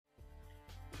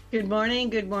good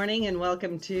morning, and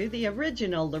welcome to the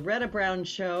original Loretta Brown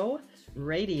Show,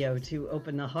 radio to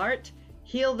open the heart,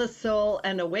 heal the soul,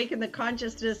 and awaken the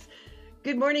consciousness.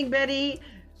 Good morning, Betty.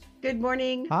 Good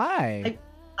morning. Hi.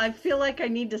 I feel like I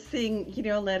need to sing,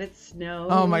 let it snow.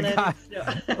 Oh my let God.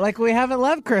 It snow. Like we haven't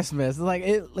left Christmas. Like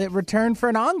it returned for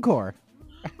an encore.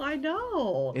 I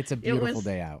know. It's a beautiful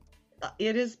day out.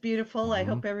 It is beautiful. I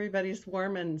hope everybody's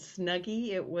warm and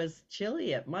snuggy. It was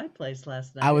chilly at my place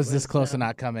last night. I was this close to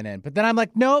not coming in. But then I'm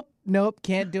like, nope,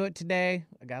 can't do it today.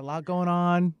 I got a lot going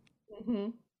on. Mm-hmm.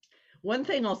 One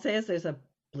thing I'll say is there's a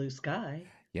blue sky.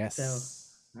 Yes. So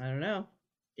I don't know.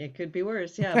 It could be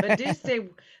worse. Yeah, but do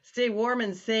stay warm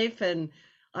and safe. And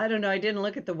I don't know. I didn't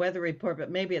look at the weather report,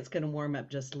 but maybe it's going to warm up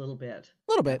just a little bit.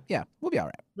 A little bit. Yeah, we'll be all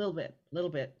right. Little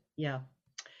bit. Yeah.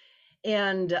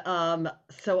 And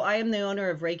so I am the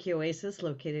owner of Reiki Oasis,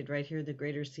 located right here in the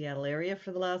greater Seattle area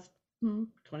for the last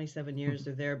 27 years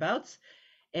or thereabouts.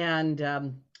 And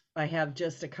I have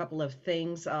just a couple of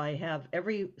things. I have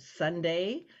every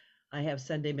Sunday, I have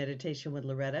Sunday meditation with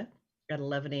Loretta at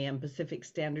 11 a.m. Pacific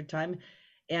Standard Time.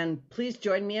 And please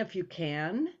join me if you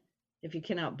can. If you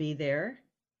cannot be there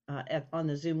on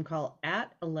the Zoom call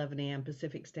at 11 a.m.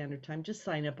 Pacific Standard Time, just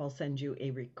sign up. I'll send you a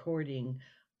recording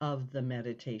of the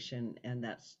meditation, and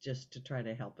that's just to try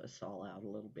to help us all out a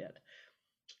little bit.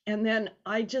 And then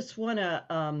I just want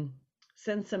to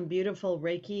send some beautiful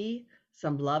Reiki,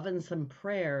 some love, and some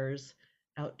prayers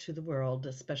out to the world,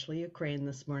 especially Ukraine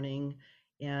this morning.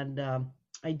 And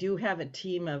I do have a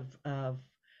team of I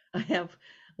have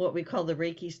what we call the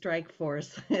Reiki Strike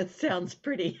Force. It sounds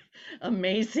pretty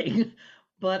amazing,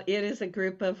 but it is a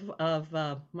group of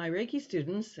my Reiki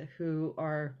students who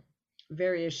are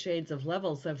various shades of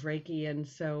levels of Reiki, and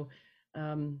so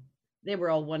they were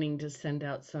all wanting to send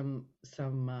out some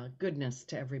goodness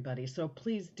to everybody. So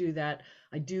please do that.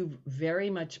 I do very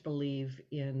much believe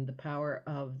in the power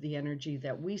of the energy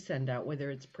that we send out, whether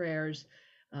it's prayers,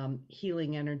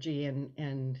 healing energy,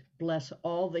 and bless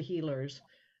all the healers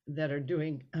that are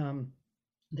doing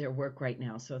their work right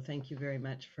now. So thank you very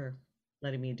much for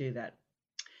letting me do that.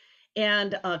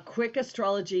 And a quick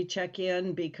astrology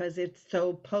check-in because it's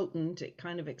so potent. It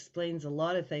kind of explains a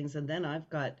lot of things. And then I've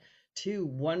got two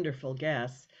wonderful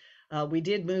guests. We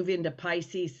did move into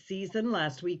Pisces season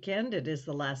last weekend. It is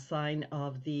the last sign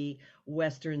of the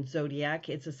Western zodiac.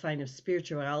 It's a sign of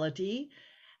spirituality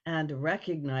and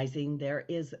recognizing there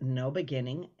is no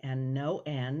beginning and no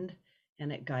end,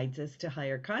 and it guides us to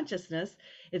higher consciousness.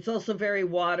 It's also very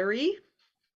watery.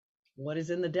 What is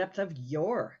in the depth of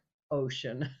your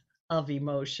ocean of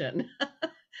emotion?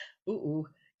 Ooh,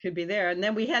 could be there. And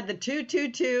then we had the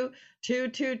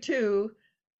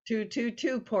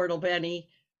 222 portal, Benny.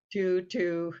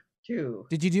 222.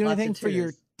 Did you do anything for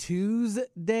your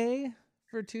Tuesday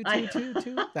for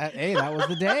 2222? That was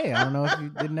the day. I don't know if you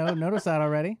didn't notice that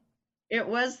already. It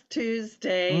was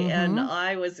Tuesday, and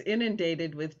I was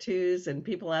inundated with twos and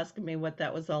people asking me what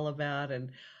that was all about.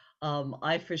 And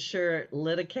I for sure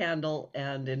lit a candle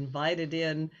and invited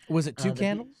in. Was it two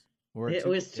candles? It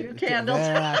was two candles.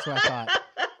 That's what I thought.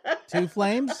 Two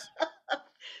flames?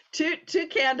 Two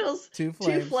candles. Two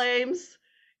flames.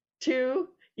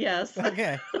 Yes.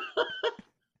 Okay.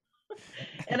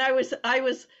 And I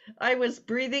was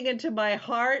breathing into my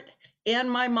heart and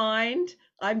my mind.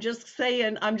 I'm just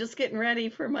saying, I'm just getting ready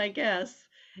for my guests.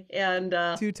 And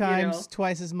two times,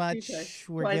 twice as much.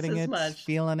 We're getting it,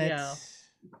 feeling it. Yeah.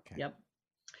 Okay. Yep.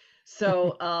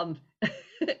 So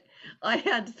I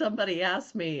had somebody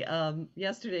ask me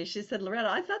yesterday. She said, Loretta,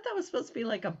 I thought that was supposed to be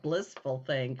like a blissful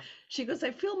thing. She goes,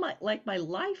 I feel like my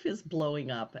life is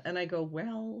blowing up. And I go,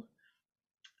 well,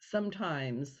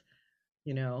 sometimes,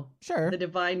 sure, the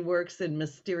divine works in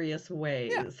mysterious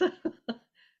ways, yeah.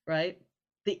 Right?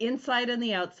 The inside and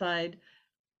the outside,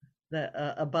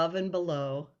 the above and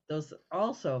below, those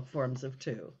also forms of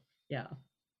two. Yeah.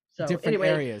 So different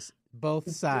areas.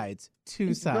 Both sides,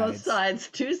 two sides.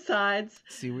 Two sides.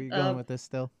 See where you're going with this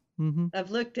still? Mm-hmm.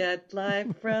 I've looked at life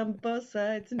from both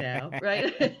sides now,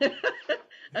 right?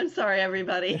 I'm sorry,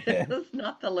 everybody. It's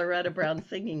not the Loretta Brown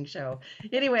singing show.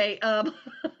 Anyway, so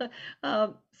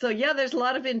yeah, there's a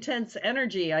lot of intense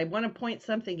energy. I want to point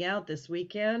something out this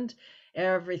weekend.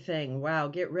 Everything. Wow,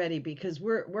 get ready because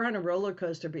we're on a roller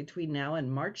coaster between now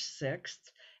and March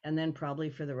 6th. And then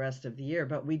probably for the rest of the year.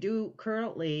 But we do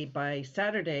currently, by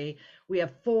Saturday, we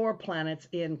have 4 planets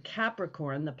in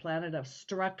Capricorn, the planet of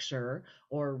structure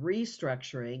or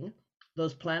restructuring.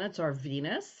 Those planets are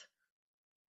Venus,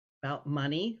 about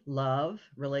money, love,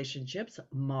 relationships.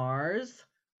 Mars,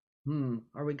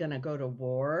 are we going to go to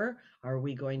war? Are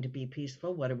we going to be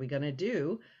peaceful? What are we going to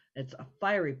do? It's a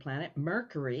fiery planet.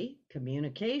 Mercury,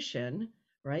 communication.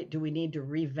 right? Do we need to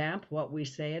revamp what we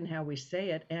say and how we say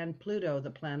it? And Pluto,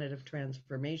 the planet of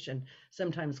transformation,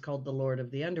 sometimes called the Lord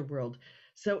of the Underworld.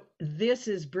 So this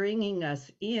is bringing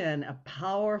us in a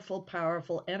powerful,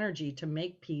 powerful energy to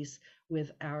make peace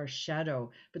with our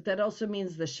shadow. But that also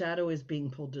means the shadow is being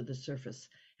pulled to the surface.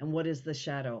 And what is the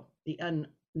shadow? The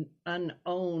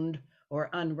unowned or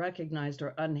unrecognized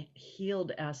or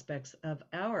unhealed aspects of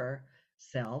our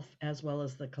self as well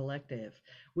as the collective.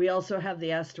 We also have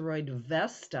the asteroid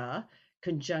Vesta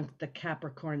conjunct the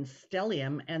Capricorn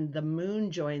stellium, and the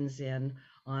moon joins in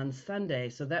on Sunday.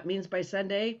 So that means by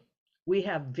Sunday, we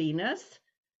have Venus,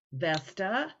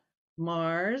 Vesta,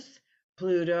 Mars,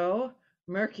 Pluto,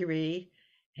 Mercury,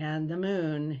 and the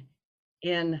moon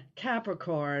in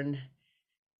Capricorn.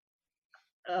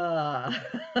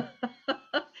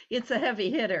 It's a heavy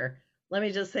hitter. Let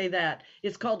me just say that.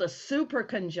 It's called a super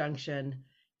conjunction,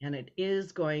 and it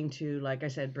is going to, like I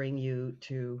said, bring you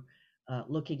to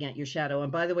looking at your shadow.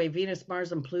 And by the way, Venus,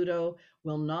 Mars, and Pluto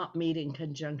will not meet in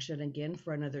conjunction again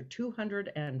for another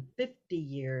 250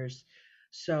 years.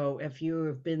 So if you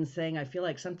have been saying, I feel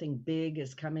like something big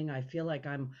is coming, I feel like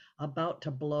I'm about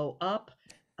to blow up,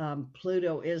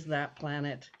 Pluto is that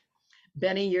planet.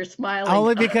 Benny, you're smiling.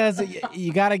 Only because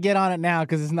you got to get on it now,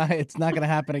 because it's not going to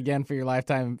happen again for your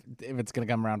lifetime if it's going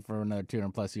to come around for another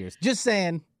 200 plus years. Just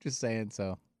saying.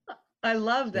 So I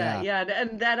love that. Yeah.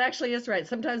 And that actually is right.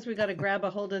 Sometimes we got to grab a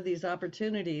hold of these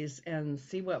opportunities and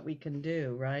see what we can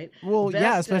do, right? Well,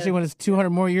 yeah, especially when it's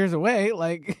 200 more years away.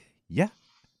 Like, yeah.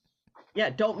 Yeah,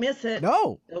 don't miss it.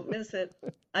 No. Don't miss it.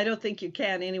 I don't think you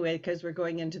can anyway, because we're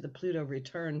going into the Pluto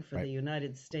return for the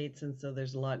United States, and so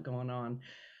there's a lot going on.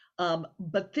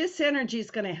 But this energy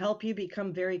is going to help you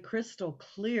become very crystal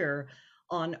clear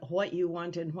on what you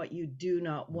want and what you do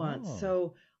not want.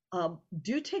 So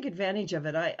do take advantage of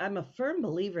it. I'm a firm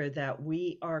believer that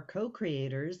we are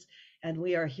co-creators and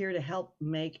we are here to help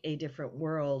make a different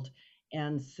world.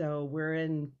 And so we're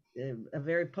in a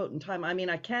very potent time. I mean,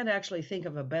 I can't actually think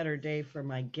of a better day for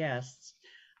my guests.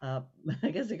 I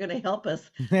guess they're going to help us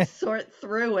sort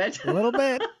through it. A little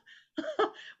bit.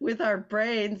 With our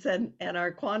brains and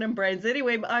our quantum brains.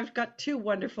 Anyway, I've got two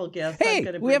wonderful guests.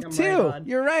 Hey, we have two. Right,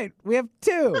 you're right. We have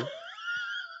two.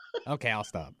 Okay, I'll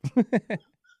stop.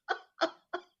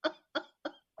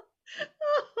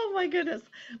 Oh my goodness.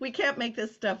 We can't make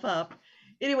this stuff up.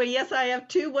 Anyway, yes, I have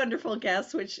two wonderful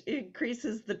guests, which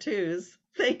increases the twos.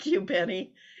 Thank you,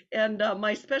 Benny. And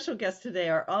my special guests today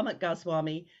are Amit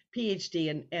Goswami,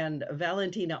 PhD, and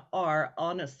Valentina R.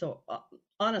 Onosor,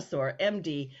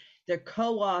 MD. They're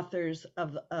co-authors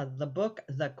of the book,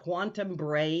 The Quantum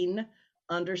Brain,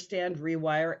 Understand,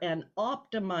 Rewire, and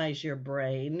Optimize Your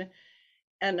Brain.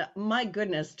 And my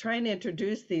goodness, trying to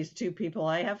introduce these two people,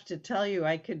 I have to tell you,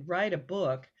 I could write a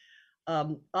book.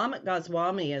 Amit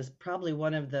Goswami is probably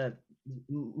one of the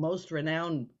most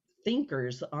renowned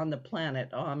thinkers on the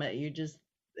planet. Amit, you're just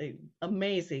an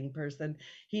amazing person.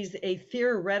 He's a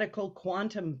theoretical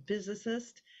quantum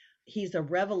physicist. He's a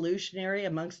revolutionary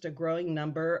amongst a growing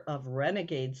number of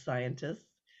renegade scientists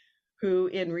who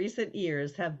in recent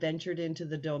years have ventured into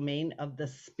the domain of the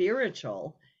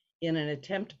spiritual in an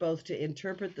attempt both to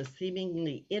interpret the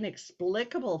seemingly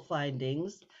inexplicable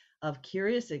findings of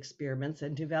curious experiments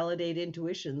and to validate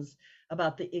intuitions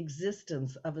about the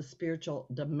existence of a spiritual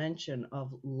dimension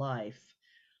of life.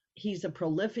 He's a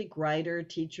prolific writer,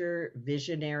 teacher,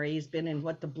 visionary. He's been in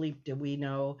What the Bleep Do We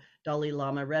Know, Dalai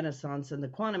Lama Renaissance, and the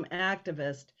quantum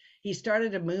activist. He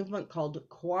started a movement called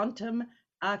quantum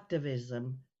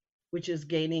activism, which is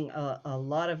gaining a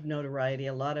lot of notoriety,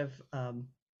 a lot of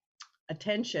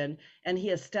attention. And he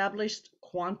established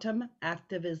Quantum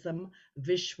Activism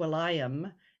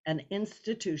Vishwalayam, an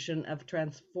institution of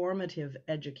transformative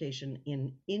education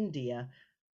in India,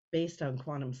 based on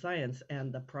quantum science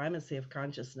and the primacy of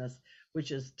consciousness,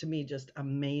 which is to me just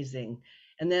amazing.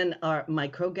 And then my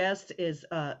co-guest is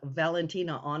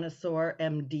Valentina Onosor,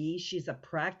 MD. She's a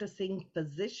practicing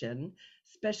physician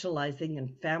specializing in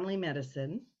family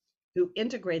medicine who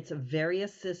integrates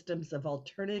various systems of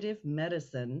alternative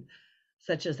medicine,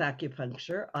 such as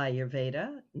acupuncture,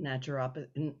 Ayurveda,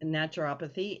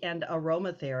 naturopathy, and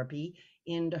aromatherapy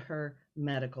into her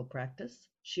medical practice.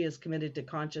 She is committed to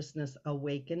consciousness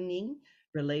awakening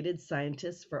related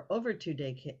scientists for over two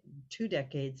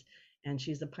decades, and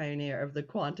she's a pioneer of the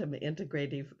quantum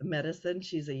integrative medicine.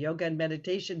 She's a yoga and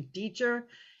meditation teacher,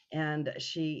 and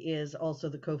she is also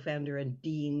the co-founder and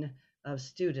dean of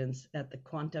students at the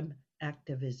Quantum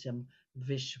Activism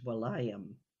Vishwalayam.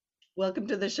 Welcome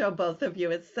to the show, both of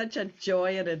you. It's such a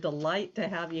joy and a delight to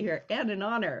have you here, and an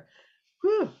honor.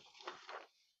 Whew.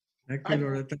 Thank you,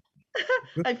 Laura.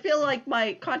 I feel like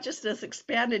my consciousness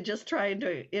expanded just trying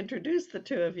to introduce the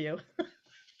two of you.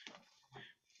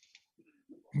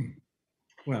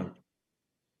 Well,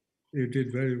 you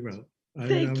did very well.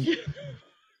 Thank you.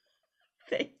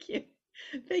 Thank you.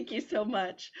 Thank you so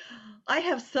much. I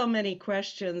have so many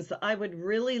questions. I would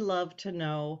really love to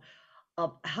know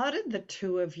how did the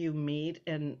two of you meet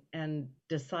and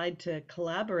decide to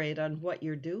collaborate on what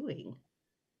you're doing?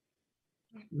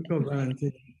 Go,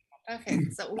 Valentin. Okay,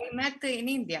 so we met in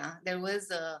India. There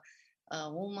was a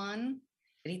woman,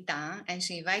 Rita, and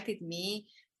she invited me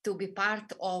to be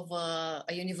part of a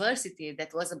university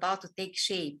that was about to take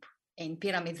shape in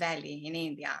Pyramid Valley in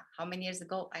India. How many years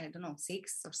ago? I don't know,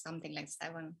 6 or something like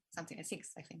 7, something like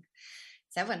 6, I think.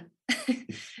 7.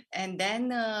 And then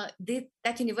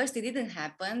that university didn't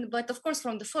happen. But of course,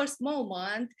 from the first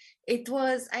moment,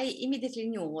 I immediately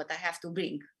knew what I have to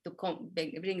bring to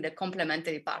bring the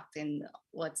complementary part in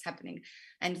what's happening.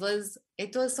 And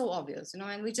it was so obvious,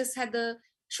 and we just had a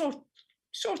short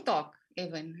talk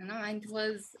even, and it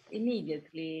was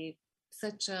immediately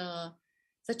such a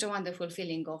wonderful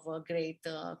feeling of a great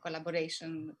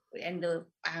collaboration. And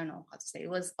I don't know how to say, it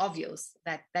was obvious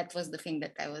that was the thing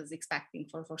that I was expecting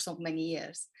for so many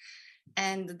years.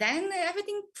 And then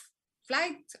everything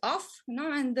flight off,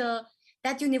 and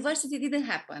that university didn't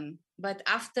happen. But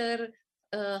after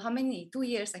 2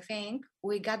 years, I think,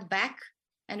 we got back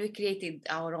and we created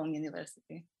our own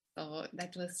university. So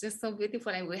that was just so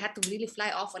beautiful. And we had to really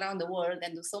fly off around the world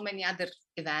and do so many other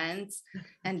events.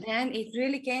 And then it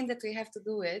really came that we have to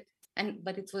do it.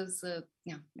 But it was,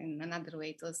 in another way,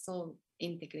 it was so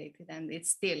integrated, and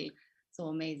it's still so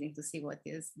amazing to see what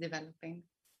is developing.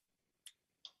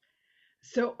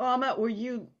 So, Amma, were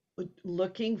you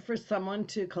looking for someone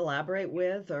to collaborate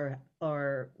with,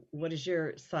 or what is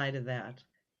your side of that?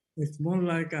 It's more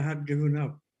like I had given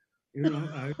up.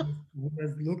 I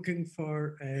was looking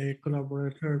for a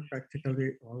collaborator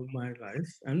practically all my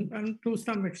life. And to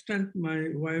some extent,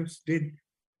 my wives did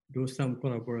do some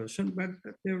collaboration, but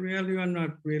they really are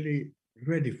not really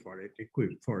ready for it,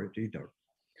 equipped for it either.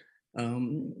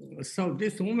 So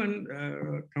this woman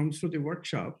comes to the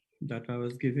workshop that I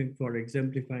was giving for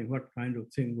exemplifying what kind of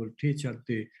thing we'll teach at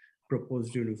the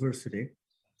proposed university.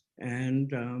 And,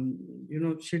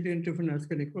 she didn't even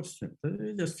ask any questions,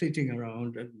 just sitting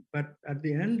around. But at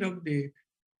the end of the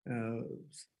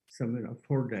seminar,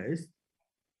 4 days,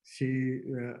 she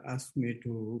asked me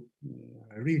to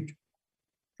read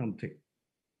something.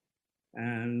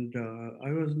 And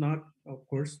I was not, of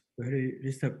course, very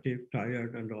receptive,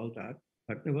 tired and all that.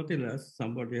 But nevertheless,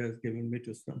 somebody has given me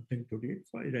something to read,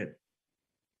 so I read.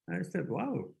 I said,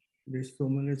 wow, this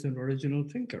woman is an original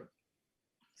thinker.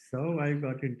 So I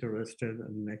got interested,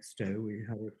 and next day we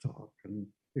had a talk, and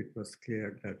it was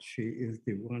clear that she is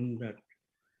the one that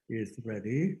is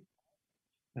ready,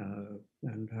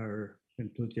 and her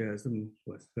enthusiasm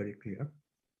was very clear.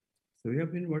 So we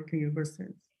have been working ever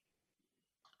since.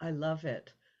 I love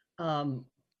it.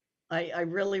 I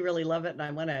really, really love it, and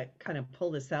I want to kind of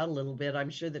pull this out a little bit. I'm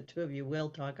sure the two of you will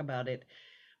talk about it.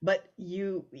 But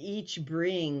you each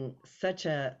bring such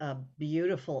a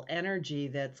beautiful energy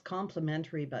that's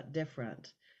complementary but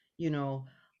different.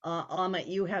 Amma,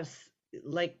 you have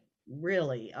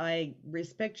really, I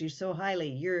respect you so highly.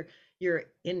 Your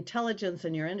intelligence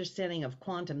and your understanding of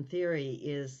quantum theory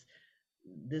is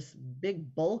this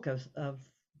big bulk of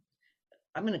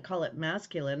I'm going to call it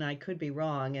masculine. I could be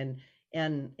wrong.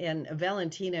 And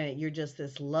Valentina, you're just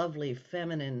this lovely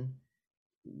feminine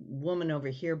woman over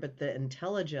here, but the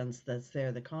intelligence that's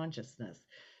there, the consciousness.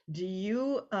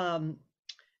 Do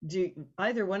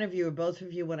either one of you or both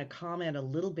of you want to comment a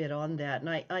little bit on that? And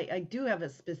I do have a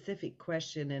specific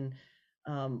question, and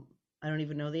I don't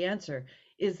even know the answer.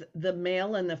 Is the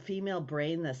male and the female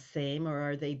brain the same, or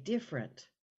are they different?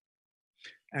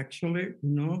 Actually,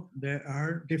 no, they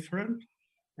are different.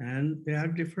 And they are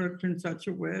different in such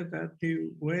a way that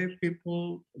the way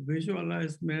people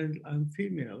visualize male and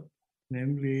female,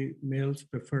 namely males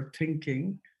prefer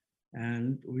thinking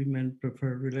and women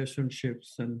prefer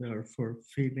relationships and therefore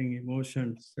feeling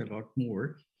emotions a lot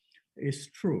more, is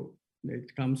true.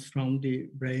 It comes from the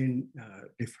brain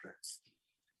difference.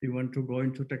 If you want to go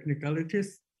into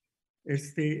technicalities,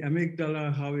 it's the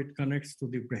amygdala, how it connects to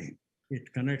the brain.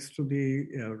 It connects to the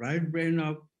right brain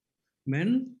of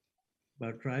men,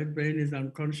 but right brain is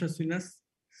unconsciousness,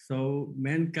 so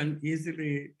men can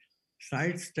easily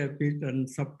sidestep it and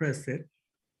suppress it,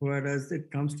 whereas it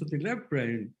comes to the left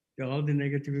brain, all the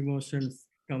negative emotions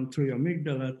come through your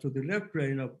amygdala to the left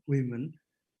brain of women,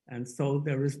 and so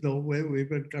there is no way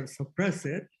women can suppress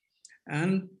it.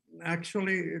 And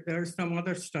actually, there's some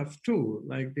other stuff too,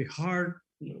 like the hard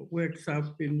wakes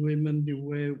up in women the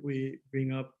way we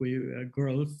bring up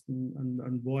girls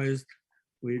and boys.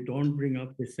 We don't bring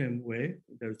up the same way.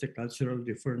 There's a cultural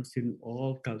difference in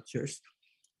all cultures.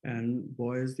 And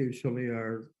boys usually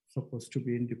are supposed to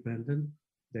be independent.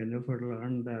 They never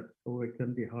learn that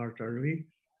awaken the heart early.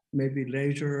 Maybe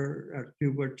later at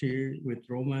puberty with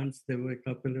romance, they wake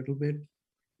up a little bit.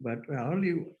 But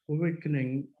early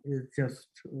awakening is just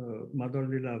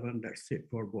motherly love, and that's it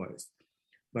for boys.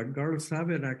 But girls have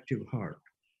an active heart.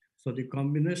 So the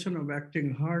combination of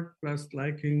acting heart plus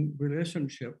liking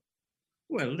relationship,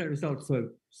 well, there is also a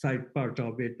side part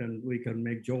of it, and we can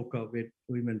make joke of it.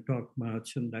 Women talk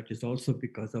much, and that is also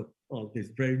because of all this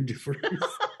brain difference.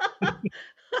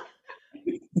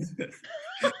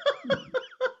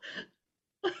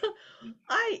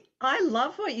 I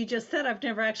love what you just said. I've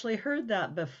never actually heard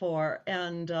that before,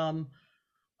 and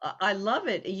I love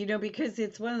it. Because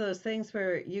it's one of those things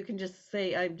where you can just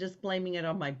say, "I'm just blaming it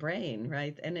on my brain,"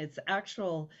 right? And it's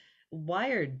actual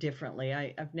wired differently.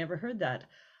 I've never heard that.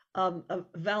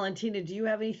 Valentina, do you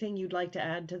have anything you'd like to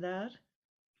add to that?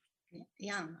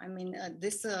 Yeah, I mean,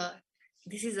 this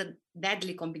is a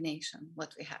deadly combination,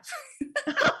 what we have.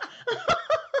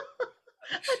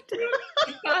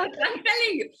 I'm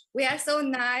telling you, we are so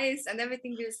nice and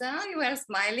everything is, you are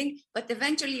smiling, but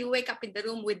eventually you wake up in the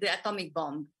room with the atomic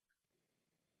bomb.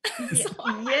 So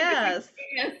Yes.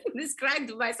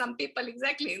 described by some people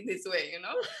exactly in this way,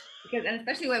 because, and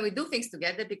especially when we do things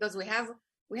together, because we have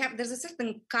there's a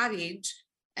certain courage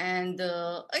and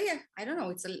I don't know,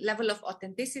 it's a level of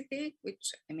authenticity,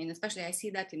 which I mean, especially I see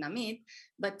that in Amit.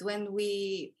 But when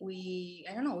we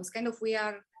I don't know, it's kind of, we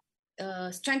are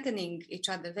strengthening each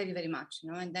other very, very much,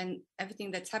 and then everything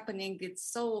that's happening, it's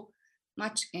so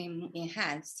much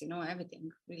enhanced, everything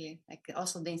really, like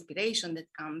also the inspiration that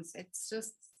comes. It's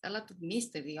just a lot of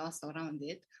mystery also around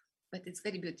it, but it's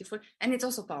very beautiful and it's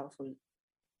also powerful.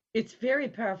 It's very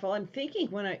powerful. I'm thinking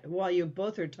while you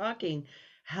both are talking,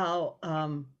 how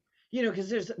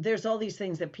because there's all these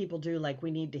things that people do, like we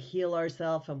need to heal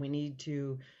ourselves and we need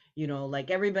to, like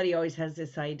everybody always has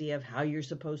this idea of how you're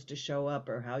supposed to show up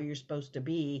or how you're supposed to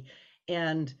be.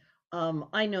 And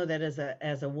I know that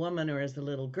as a woman or as a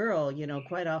little girl,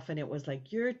 quite often it was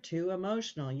like, you're too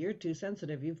emotional, you're too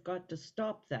sensitive, you've got to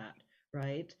stop that,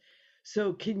 right?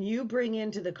 So can you bring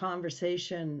into the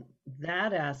conversation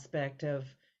that aspect of,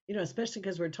 especially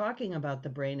because we're talking about the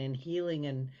brain and healing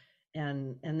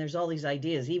and there's all these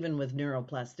ideas, even with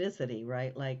neuroplasticity,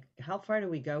 right? Like, how far do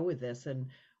we go with this, and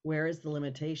where is the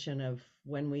limitation of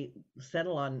when we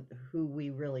settle on who we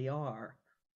really are?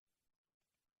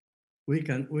 We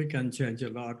can change a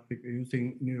lot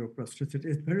using neuroplasticity.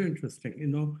 It's very interesting.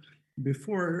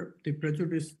 Before, the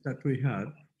prejudice that we had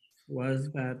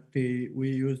was that we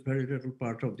use very little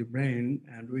part of the brain,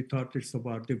 and we thought it's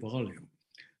about the volume.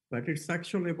 But it's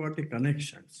actually about the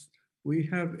connections. We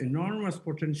have enormous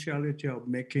potentiality of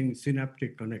making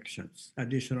synaptic connections,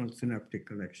 additional synaptic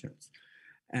connections.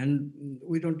 And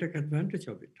we don't take advantage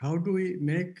of it. How do we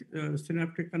make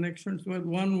synaptic connections? Well,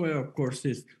 one way, of course,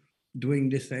 is doing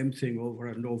the same thing over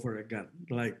and over again.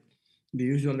 Like the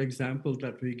usual example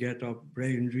that we get of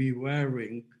brain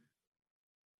rewiring.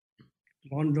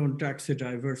 London taxi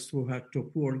drivers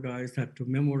poor guys had to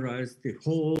memorize the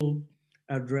whole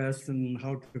address and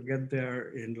how to get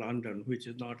there in London, which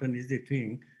is not an easy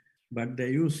thing, but they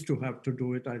used to have to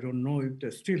do it. I don't know if they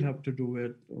still have to do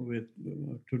it. With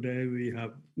today, we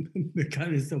have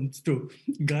mechanisms to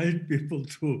guide people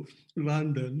to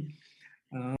London.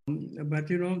 But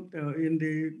in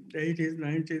the 80s,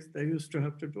 90s, they used to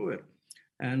have to do it.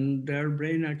 And their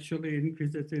brain actually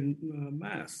increases in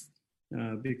mass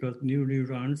because new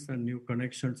neurons and new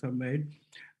connections are made.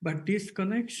 But these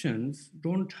connections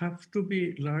don't have to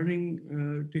be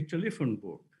learning the telephone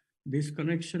book. These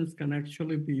connections can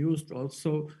actually be used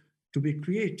also to be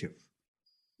creative.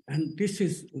 And this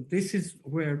is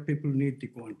where people need the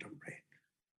quantum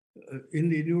brain. In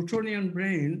the Newtonian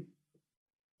brain,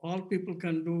 all people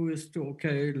can do is to,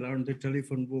 learn the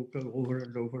telephone book over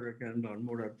and over again, learn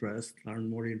more address, learn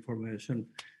more information.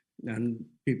 And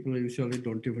people usually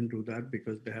don't even do that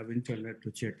because they have internet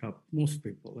to check up. Most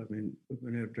people, I mean,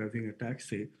 when you're driving a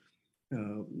taxi,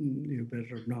 you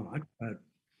better not. But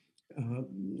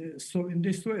so in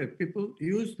this way, people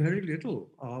use very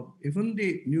little of even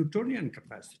the Newtonian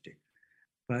capacity.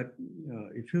 But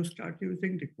if you start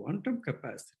using the quantum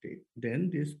capacity, then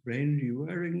this brain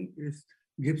rewiring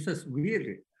gives us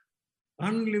really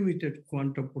unlimited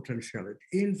quantum potentiality,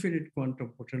 infinite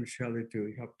quantum potentiality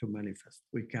we have to manifest.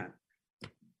 We can.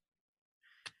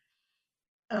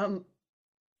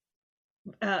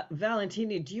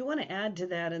 Valentina, do you want to add to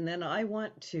that? And then I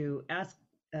want to ask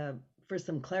for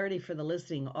some clarity for the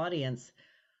listening audience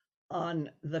on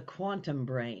the quantum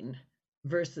brain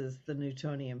versus the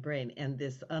Newtonian brain and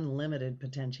this unlimited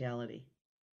potentiality?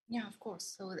 Yeah, of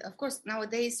course. So of course,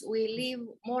 nowadays we live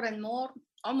more and more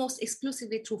almost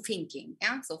exclusively through thinking.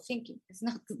 Yeah. So thinking is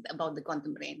not about the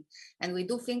quantum brain. And we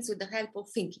do things with the help of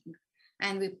thinking.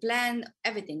 And we plan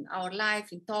everything, our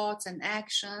life in thoughts and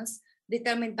actions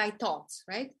determined by thoughts,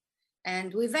 right?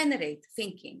 And we venerate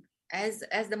thinking as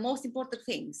the most important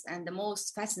things and the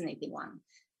most fascinating one.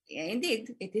 Yeah,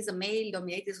 indeed, it is a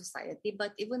male-dominated society,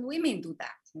 but even women do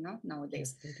that,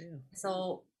 nowadays. Yes, they do.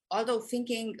 So although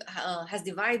thinking has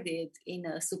divided in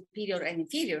a superior and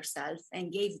inferior self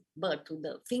and gave birth to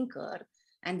the thinker,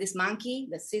 and this monkey,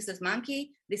 the ceaseless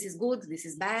monkey, this is good, this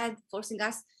is bad, forcing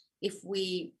us, if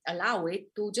we allow it,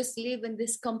 to just live in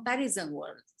this comparison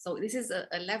world. So this is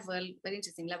a level, very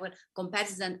interesting level,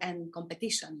 comparison and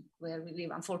competition, where we live,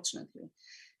 unfortunately.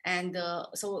 And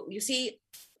so you see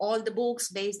all the books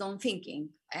based on thinking,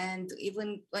 and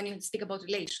even when you speak about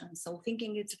relations, so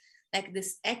thinking is like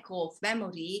this echo of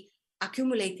memory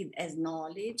accumulated as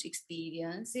knowledge,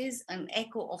 experiences, an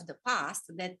echo of the past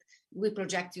that we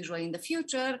project usually in the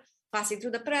future, passing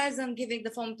through the present, giving the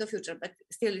form to the future, but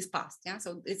still is past. Yeah,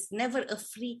 so it's never a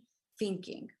free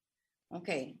thinking.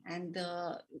 Okay, and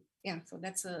so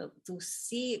that's to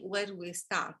see where we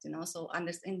start. So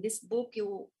in this book,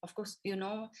 you of course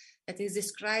that is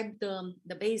described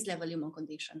the base level human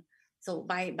condition. So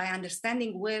by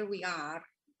understanding where we are,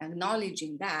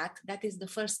 acknowledging that is the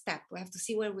first step. We have to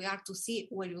see where we are to see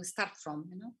where you start from.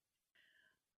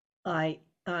 I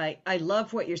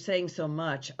love what you're saying so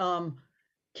much.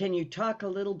 Can you talk a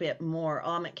little bit more,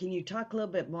 Amit? Can you talk a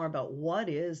little bit more about what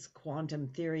is quantum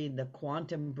theory, the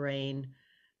quantum brain?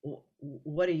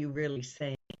 What are you really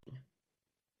saying?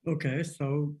 Okay,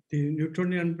 so the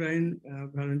Newtonian brain,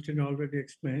 Valentin already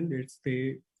explained, it's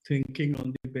the thinking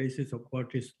on the basis of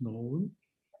what is known,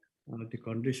 the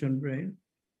conditioned brain.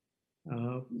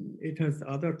 It has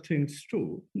other things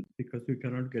too, because we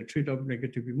cannot get rid of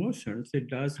negative emotions. It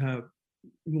does have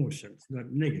emotions that are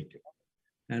negative,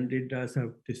 and it does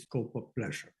have the scope of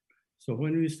pleasure. So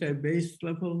when we say base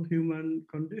level human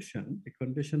condition, the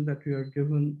condition that we are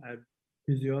given at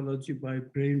physiology by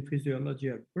brain physiology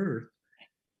at birth,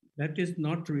 that is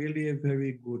not really a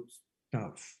very good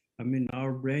stuff. I mean,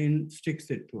 our brain sticks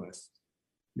it to us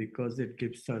because it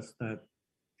gives us that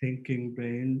thinking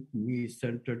brain,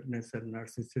 me-centeredness and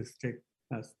narcissistic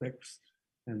aspects,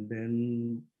 and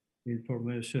then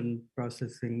information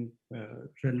processing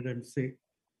tendency,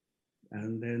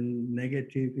 and then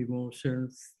negative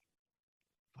emotions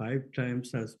 5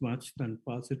 times as much than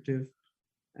positive,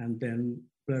 and then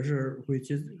pleasure, which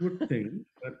is a good thing,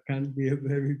 but can be a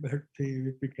very bad thing.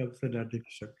 It becomes an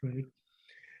addiction, right?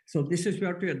 So this is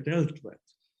what we are dealt with.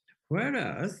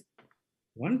 Whereas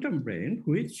quantum brain,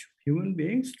 which human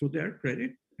beings, to their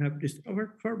credit, have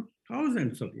discovered for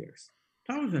thousands of years.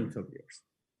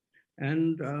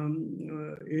 And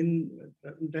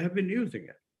they have been using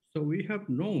it. So we have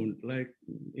known, like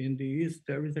in the East,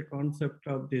 there is a concept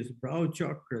of this brow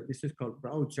chakra. This is called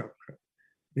brow chakra.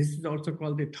 This is also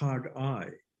called the third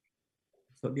eye.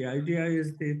 So the idea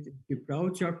is that the brow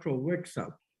chakra wakes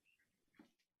up.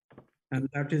 And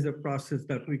that is a process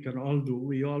that we can all do.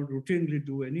 We all routinely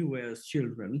do anyway as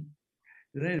children.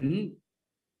 Then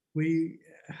we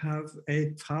have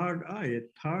a third eye, a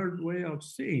third way of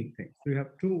seeing things. We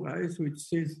have 2 eyes, which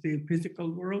sees the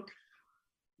physical world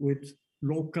with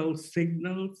local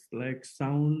signals like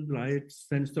sound, light,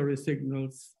 sensory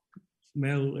signals,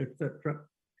 smell, etc.,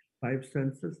 5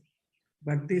 senses.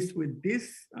 But with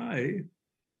this eye,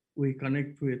 we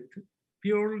connect with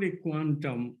purely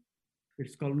quantum.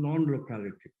 It's called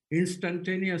non-locality,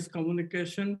 instantaneous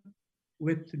communication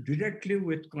directly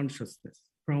with consciousness,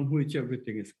 from which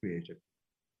everything is created.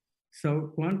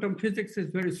 So quantum physics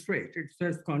is very straight. It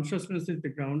says consciousness is the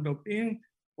ground of being.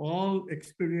 All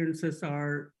experiences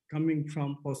are coming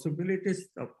from possibilities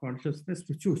of consciousness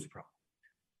to choose from.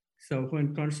 So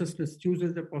when consciousness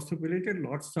chooses a possibility,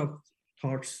 lots of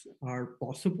thoughts are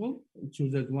possible. It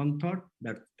chooses one thought,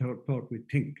 that thought we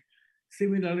think.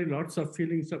 Similarly, lots of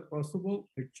feelings are possible.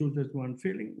 It chooses one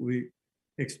feeling, we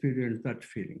experience that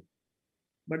feeling.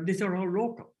 But these are all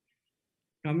local,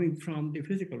 coming from the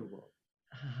physical world.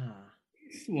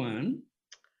 This one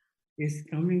is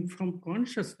coming from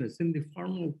consciousness in the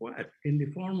form of what? In the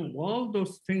form of all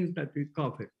those things that we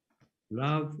covet.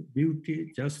 Love,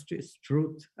 beauty, justice,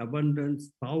 truth,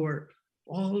 abundance, power,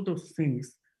 all those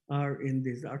things are in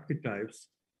these archetypes.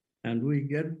 And we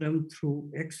get them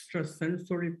through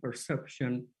extrasensory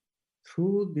perception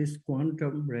through this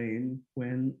quantum brain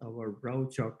when our brow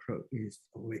chakra is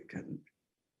awakened.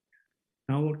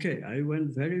 Now, okay, I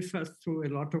went very fast through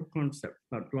a lot of concepts,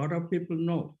 but a lot of people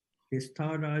know his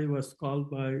third eye was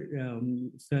called by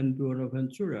San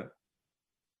Bonaventura,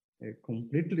 a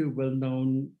completely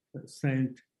well-known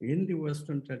saint in the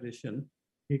Western tradition.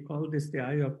 He called this the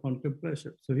eye of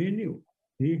contemplation. So he knew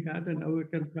he had an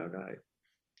awakened third eye.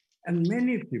 And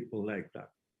many people like that.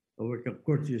 Of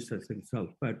course, Jesus himself,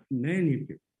 but many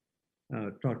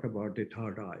people talk about the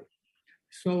third eye.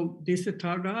 So this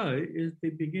third eye is the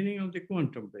beginning of the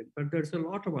quantum brain, but there's a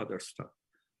lot of other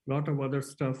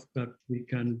stuff that we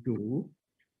can do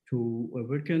to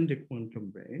awaken the quantum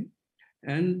brain.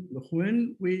 And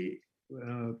when we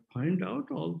find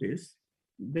out all this,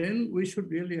 then we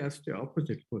should really ask the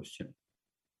opposite question.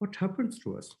 What happens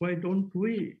to us? Why don't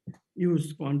we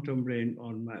use quantum brain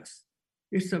en masse?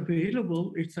 It's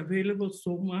available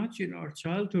so much in our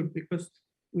childhood because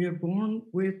we are born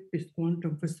with this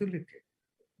quantum facility.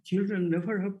 Children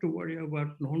never have to worry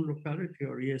about non-locality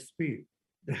or ESP.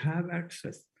 They have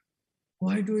access.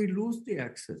 Why do we lose the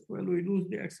access? Well, we lose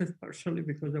the access partially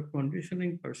because of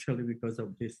conditioning, partially because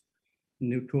of this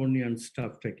Newtonian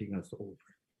stuff taking us over.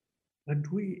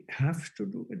 But we have to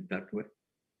do it that way.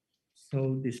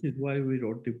 So this is why we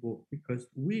wrote the book, because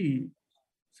we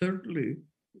certainly,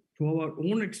 to our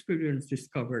own experience,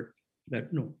 discovered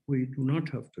that no, we do not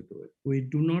have to do it. We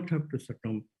do not have to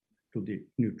succumb to the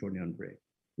Newtonian brain.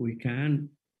 We can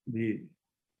be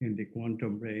in the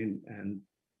quantum brain and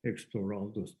explore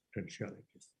all those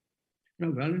potentialities.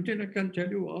 Now, Valentina can tell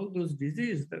you all those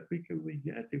diseases that we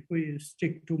get if we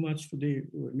stick too much to the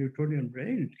Newtonian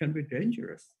brain. It can be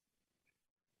dangerous.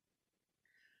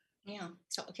 Yeah.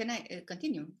 So can I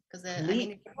continue? Because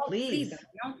Please. it's about freedom.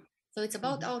 So it's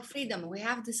about our freedom. We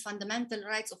have this fundamental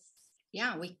rights of,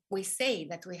 we say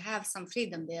that we have some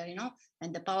freedom there,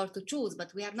 and the power to choose,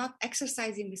 but we are not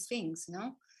exercising these things,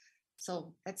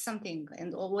 So that's something.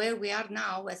 And where we are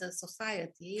now as a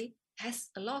society has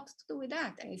a lot to do with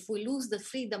that. And if we lose the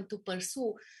freedom to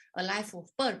pursue a life of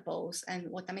purpose and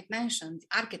what Amit mentioned,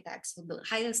 architects with the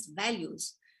highest values,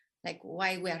 like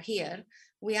why we are here,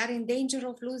 we are in danger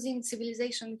of losing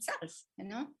civilization itself,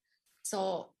 So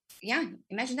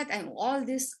imagine that. And all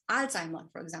this Alzheimer,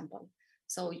 for example.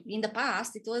 So in the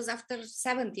past, it was after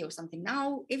 70 or something. Now,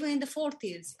 even in the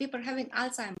 40s, people are having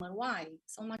Alzheimer. Why?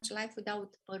 So much life without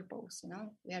purpose,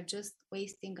 We are just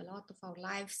wasting a lot of our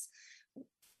lives.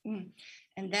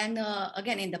 And then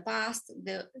again, in the past,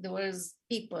 there was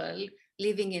people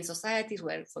living in societies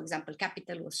where, for example,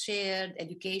 capital was shared,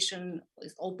 education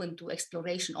was open to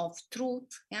exploration of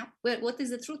truth. What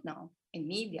is the truth now? In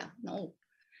media? No.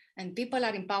 And people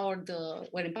are empowered,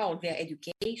 were empowered via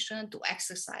education to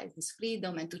exercise this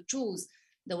freedom and to choose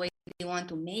the way they want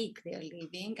to make their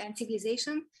living. And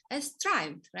civilization has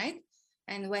thrived, right?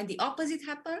 And when the opposite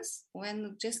happens,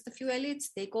 when just a few elites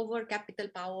take over capital,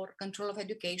 power, control of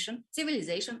education,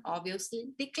 civilization obviously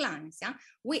declines.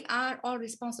 We are all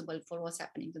responsible for what's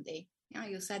happening today.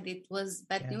 You said it was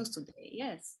bad news today.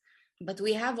 Yes. But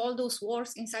we have all those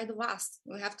wars inside of us.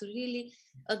 We have to really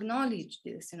acknowledge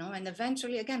this, and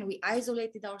eventually, again, we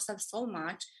isolated ourselves so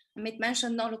much. Amit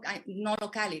mentioned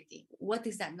non-locality. What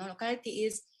is that? Non-locality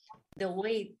is the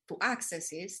way to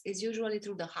access is usually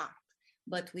through the heart.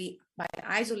 But by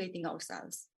isolating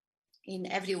ourselves in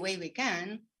every way we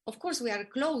can, of course, we are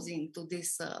closing to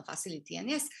this facility. And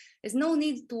yes, there's no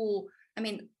need to,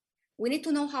 we need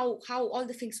to know how all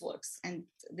the things works. And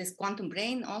this quantum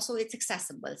brain also, it's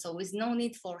accessible. So there's no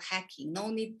need for hacking, no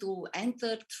need to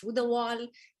enter through the wall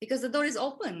because the door is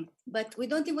open, but we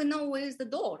don't even know where is the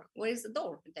door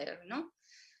there,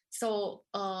 So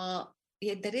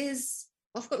there is,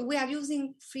 of course, we are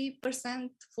using 3%,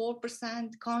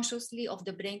 4% consciously of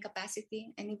the brain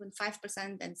capacity, and even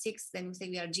 5% and 6%, then we say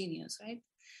we are genius, right?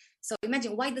 So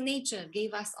imagine why the nature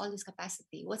gave us all this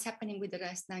capacity. What's happening with the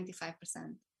rest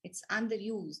 95%? It's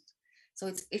underused. So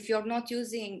it's, if you're not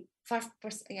using 5%,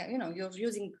 you're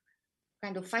using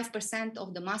kind of 5%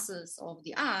 of the muscles of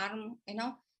the arm,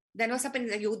 then what's happening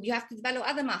is that you have to develop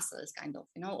other muscles, kind of,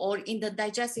 or in the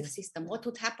digestive system. What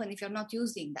would happen if you're not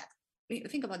using that?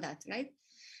 Think about that, right?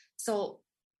 So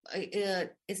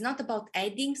it's not about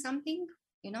adding something,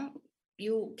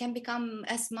 you can become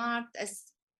as smart as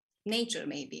nature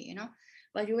maybe,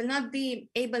 but you will not be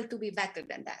able to be better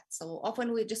than that. So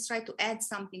often we just try to add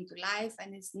something to life,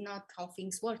 and it's not how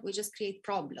things work. We just create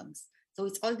problems. So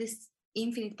it's all this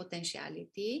infinite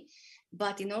potentiality,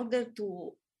 but in order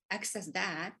to access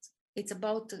that, it's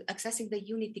about accessing the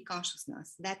unity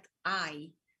consciousness, that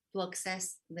I, to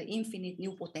access the infinite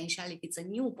new potentiality. It's a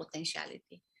new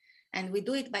potentiality. And we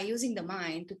do it by using the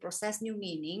mind to process new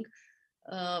meaning.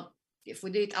 If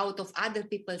we do it out of other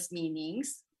people's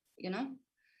meanings,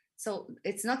 So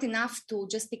it's not enough to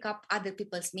just pick up other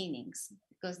people's meanings,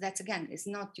 because that's, again, is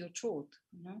not your truth,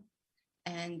 you know.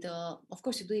 And of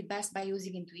course, you do it best by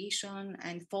using intuition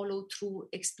and follow through,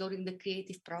 exploring the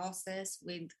creative process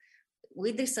with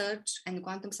research and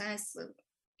quantum science,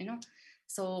 you know.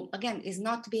 So again, is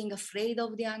not being afraid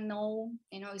of the unknown,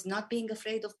 you know, is not being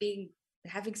afraid of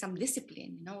having some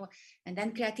discipline, you know, and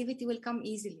then creativity will come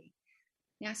easily.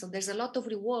 Yeah, so there's a lot of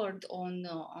reward on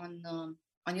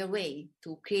your way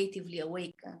to creatively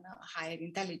awaken higher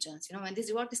intelligence, you know, and this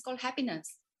reward is called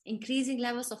happiness, increasing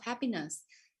levels of happiness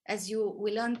as you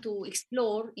will learn to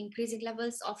explore increasing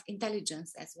levels of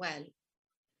intelligence as well,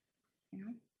 you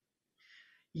know.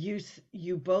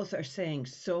 You both are saying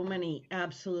so many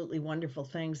absolutely wonderful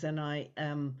things, and I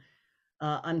am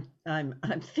I'm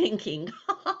thinking,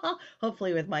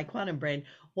 hopefully with my quantum brain,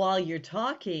 while you're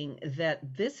talking, that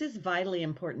this is vitally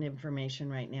important information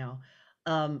right now.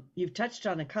 You've touched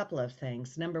on a couple of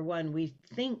things. Number one, we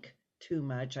think too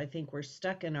much. I think we're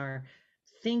stuck in our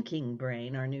thinking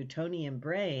brain, our Newtonian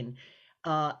brain.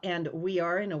 And we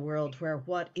are in a world where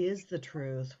what is the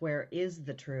truth? Where is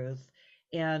the truth?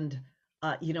 And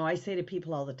you know, I say to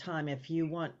people all the time, if you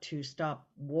want to stop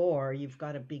war, you've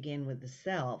got to begin with the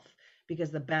self, because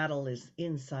the battle is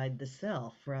inside the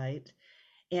self, right?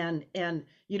 And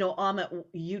you know, Amit,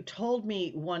 you told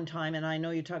me one time, and I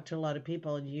know you talk to a lot of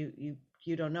people, and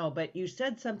you don't know, but you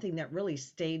said something that really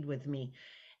stayed with me.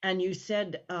 And you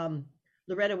said,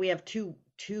 Loretta, we have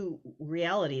two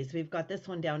realities. We've got this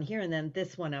one down here, and then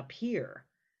this one up here,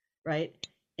 right?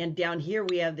 And down here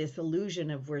we have this illusion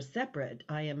of we're separate.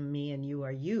 I am me and you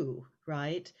are you,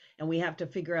 right? And we have to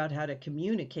figure out how to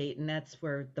communicate, and that's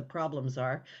where the problems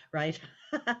are, right?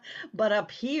 But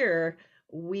up here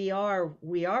we are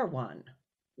one.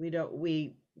 We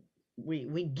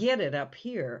get it up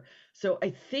here. So I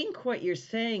think what you're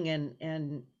saying,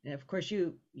 and of course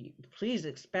you please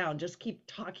expound, just keep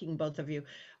talking, both of you,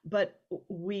 but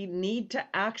we need to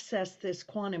access this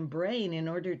quantum brain in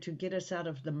order to get us out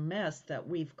of the mess that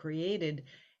we've created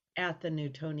at the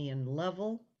Newtonian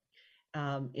level,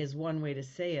 is one way to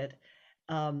say it.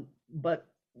 But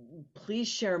please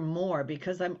share more,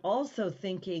 because I'm also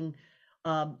thinking,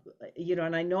 you know,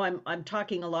 and I know I'm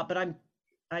talking a lot, but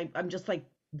I'm just like,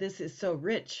 this is so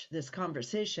rich, this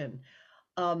conversation.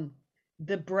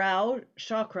 The brow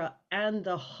chakra and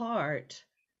the heart,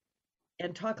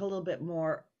 and talk a little bit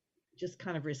more, just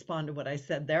kind of respond to what I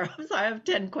said there. I'm sorry, I have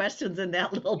 10 questions in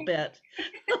that little bit.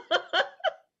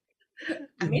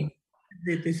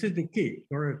 This is the key,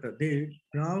 correct? The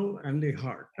brow and the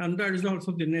heart. And there is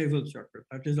also the navel chakra.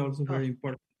 That is also very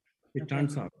important, it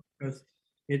turns out, because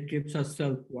it gives us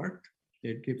self-worth,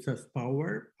 it gives us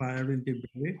power, fire in the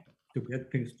belly to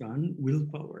get things done,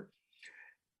 willpower.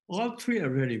 All three are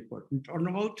very important.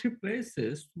 On all three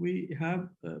places, we have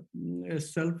a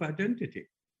self-identity.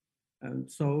 And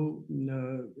so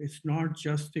it's not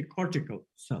just the cortical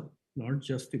self, not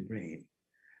just the brain.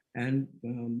 And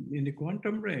in the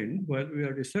quantum brain, while we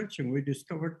are researching, we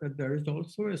discovered that there is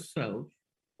also a self,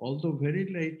 although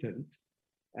very latent,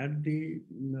 at the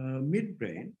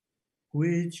midbrain,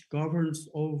 which governs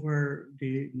over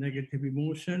the negative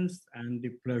emotions and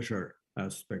the pleasure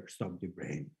aspects of the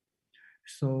brain.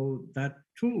 So that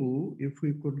too, if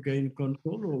we could gain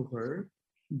control over,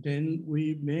 then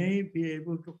we may be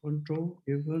able to control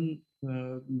even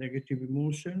negative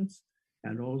emotions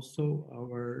and also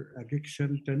our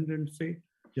addiction tendency.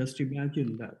 Just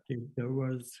imagine that if there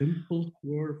was simple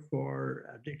cure for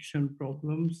addiction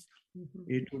problems,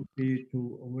 it would be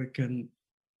to awaken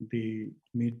the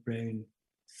midbrain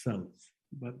cells.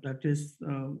 But that is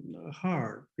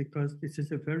hard, because this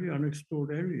is a very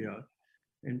unexplored area.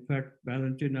 In fact,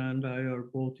 Valentina and I are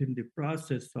both in the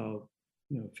process of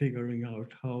figuring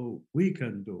out how we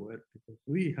can do it, because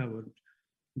we haven't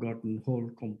gotten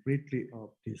hold completely of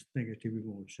these negative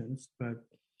emotions. But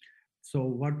so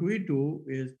what we do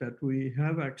is that we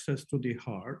have access to the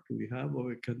heart, we have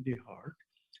awakened the heart.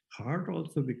 Heart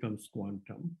also becomes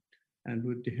quantum. And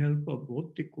with the help of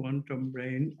both the quantum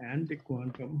brain and the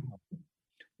quantum heart,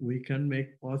 we can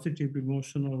make positive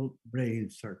emotional brain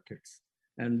circuits.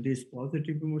 And these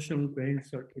positive emotional brain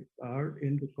circuits are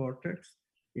in the cortex,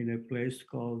 in a place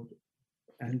called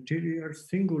anterior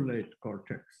cingulate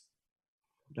cortex.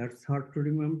 That's hard to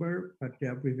remember, but the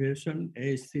abbreviation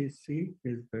ACC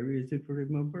is very easy to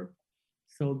remember.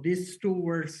 So these two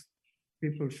words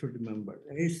people should remember.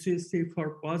 ACC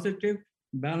for positive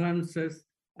balances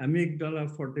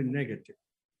amygdala for the negative.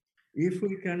 If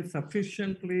we can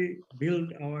sufficiently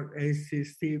build our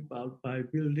ACC by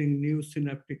building new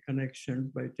synaptic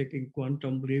connections, by taking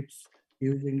quantum leaps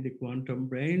using the quantum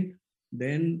brain,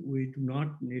 then we do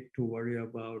not need to worry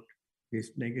about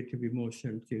these negative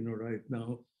emotions. Right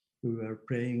now we are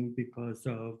praying because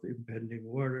of impending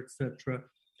war, etc.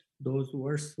 Those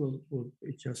words will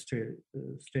be just a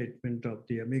statement of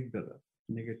the amygdala,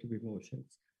 negative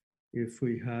emotions. If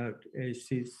we had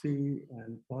ACC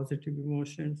and positive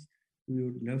emotions, we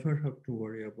would never have to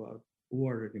worry about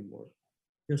war anymore.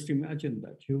 Just imagine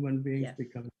that human beings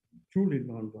become truly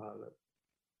nonviolent.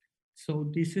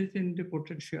 So this is in the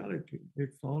potentiality.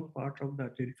 It's all part of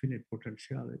that infinite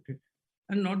potentiality.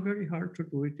 And not very hard to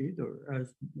do it either,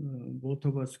 as both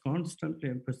of us constantly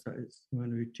emphasize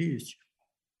when we teach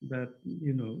that,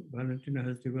 Valentina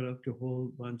has developed a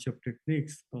whole bunch of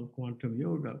techniques called quantum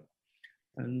yoga.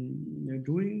 And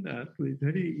doing that, we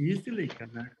very easily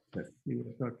can access. You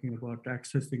were talking about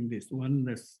accessing this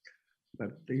oneness,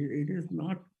 but it is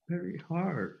not very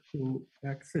hard to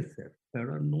access it. There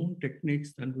are known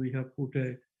techniques, and we have put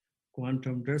a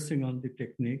quantum dressing on the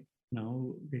technique.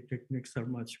 Now the techniques are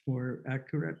much more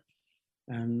accurate,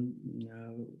 and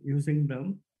using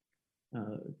them,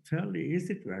 fairly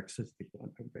easy to access the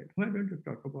quantum brain. Why don't you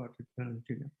talk about it,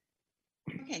 Valentina?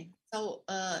 Okay, so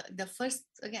the first,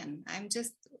 again,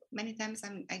 many times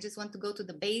I just want to go to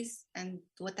the base, and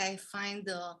what I find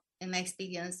in my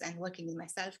experience and working with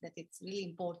myself, that it's really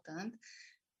important.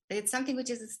 It's something which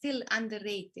is still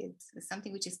underrated. It's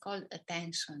something which is called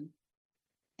attention.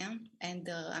 Yeah, and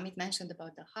Amit mentioned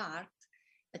about the heart,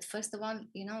 but first of all,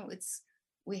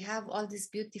 we have all this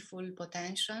beautiful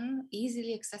potential,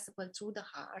 easily accessible through the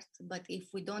heart. But if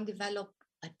we don't develop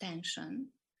attention,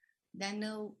 then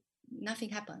nothing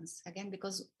happens. Again,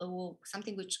 because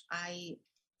something which I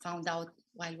found out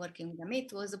while working with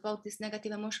Amit was about these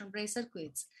negative emotion brain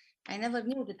circuits. I never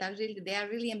knew that they are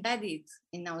really embedded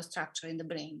in our structure in the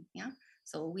brain. Yeah.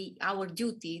 So our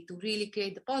duty to really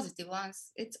create the positive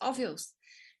ones, it's obvious.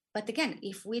 But again,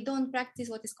 if we don't practice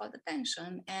what is called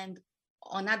attention, and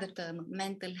another term,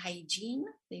 mental hygiene,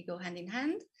 they go hand in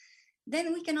hand,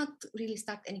 then we cannot really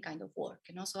start any kind of work.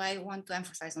 So I want to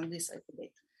emphasize on this a little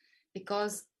bit,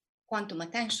 because quantum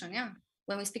attention,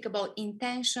 when we speak about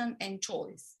intention and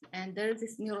choice, and there is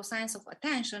this neuroscience of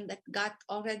attention that got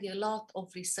already a lot of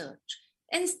research,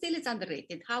 and still it's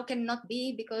underrated. How can it not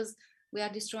be? Because we are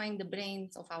destroying the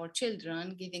brains of our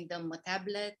children, giving them a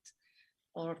tablet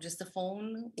or just a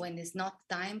phone when it's not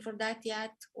time for that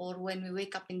yet, or when we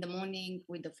wake up in the morning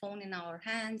with the phone in our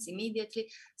hands immediately.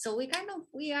 So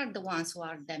we are the ones who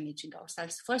are damaging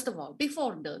ourselves, first of all,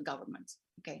 before the government.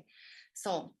 Okay,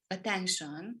 so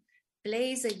attention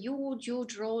plays a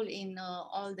huge role in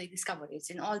all the discoveries,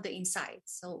 in all the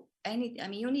insights. So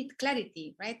you need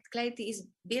clarity, right? Clarity is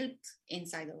built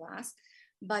inside of us,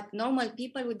 but normal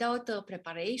people without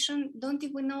preparation don't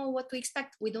even know what to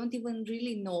expect. We don't even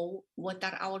really know what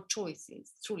are our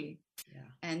choices, truly. Yeah.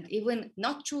 And even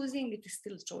not choosing, it is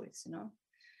still a choice,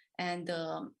 And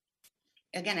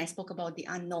again, I spoke about the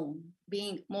unknown,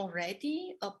 being more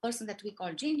ready. A person that we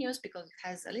call genius, because it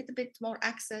has a little bit more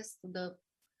access to the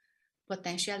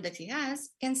potential that he has,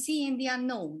 can see in the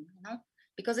unknown,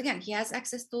 because again, he has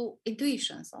access to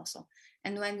intuitions also.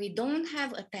 And when we don't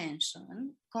have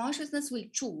attention, consciousness will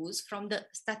choose from the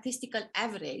statistical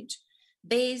average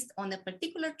based on a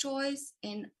particular choice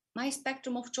in my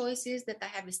spectrum of choices that I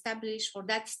have established for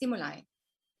that stimuli.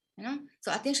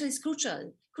 So attention is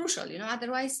crucial.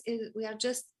 Otherwise we are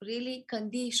just really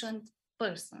conditioned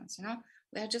persons.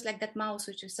 We are just like that mouse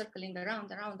which is circling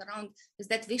around. It's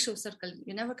that vicious circle.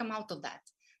 You never come out of that.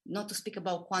 Not to speak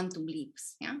about quantum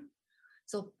leaps. Yeah.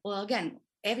 So again,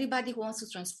 everybody who wants to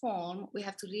transform, we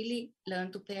have to really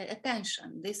learn to pay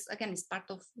attention. This again is part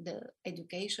of the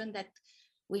education that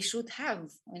we should have.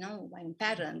 When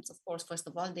parents, of course, first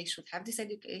of all, they should have this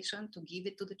education to give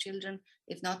it to the children.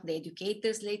 If not, the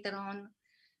educators later on.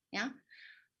 Yeah.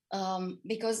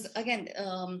 Because again,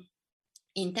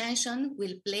 intention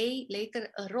will play later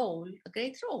a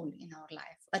great role in our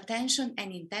life. Attention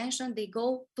and intention, they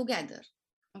go together.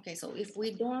 Okay, so if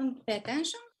we don't pay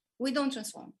attention, we don't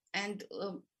transform, and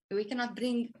we cannot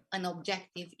bring an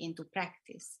objective into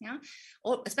practice. Yeah,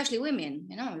 or especially women.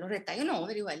 Loretta,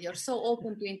 very well. You're so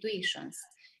open to intuitions,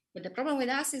 but the problem with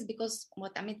us is because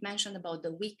what Amit mentioned about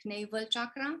the weak navel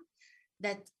chakra,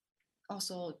 that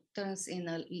also turns in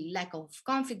a lack of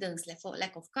confidence,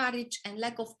 lack of courage, and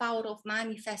lack of power of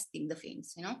manifesting the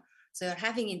things, So you're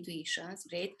having intuitions,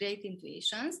 great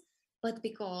intuitions, but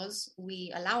because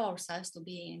we allow ourselves to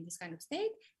be in this kind of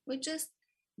state, we just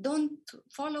don't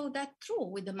follow that through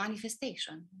with the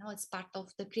manifestation. It's part of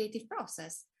the creative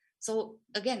process. So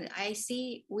again, I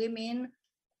see women,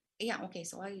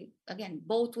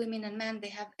 both women and men, they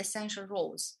have essential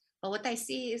roles. But what I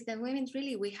see is that women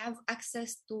really, we have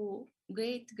access to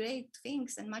great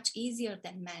things and much easier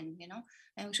than men,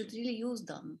 and we should really use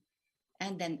them.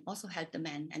 And then also help the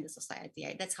men and the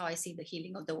society. That's how I see the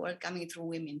healing of the world coming through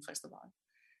women, first of all.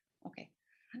 Okay.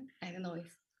 I don't know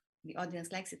if the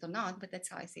audience likes it or not, but that's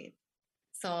how I see it.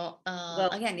 So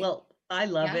well, I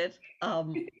love it.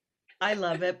 I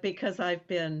love it because I've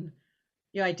been,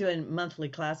 I do a monthly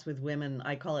class with women.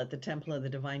 I call it the Temple of the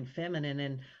Divine Feminine.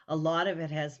 And a lot of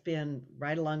it has been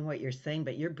right along what you're saying,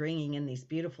 but you're bringing in these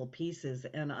beautiful pieces.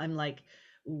 And I'm like,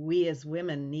 we as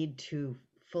women need to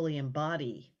fully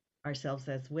embody ourselves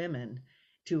as women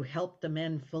to help the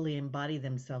men fully embody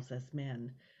themselves as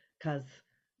men, because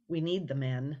we need the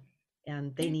men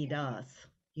and they need us,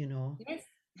 Yes.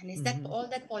 And it's that all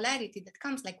that polarity that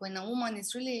comes, like when a woman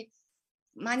is really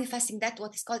manifesting that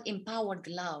what is called empowered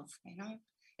love,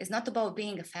 it's not about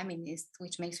being a feminist,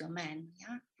 which makes you a man.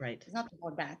 Yeah. Right. It's not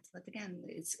about that. But again,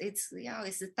 it's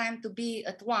the time to be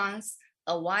at once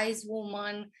a wise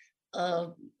woman, a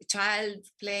child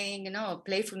playing,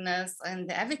 playfulness and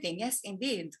everything. Yes,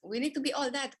 indeed. We need to be all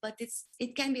that, but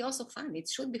it can be also fun. It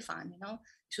should be fun, It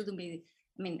shouldn't be,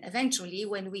 eventually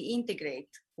when we integrate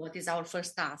what is our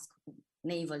first task,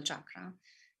 navel chakra,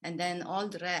 and then all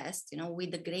the rest,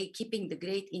 with keeping the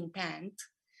great intent,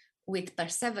 with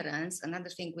perseverance, another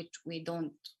thing which we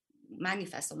don't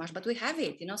manifest so much, but we have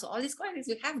it, so all these qualities,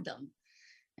 we have them,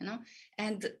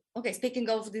 and okay, speaking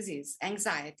of disease,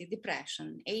 anxiety,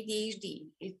 depression, ADHD,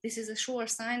 this is a sure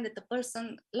sign that the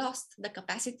person lost the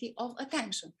capacity of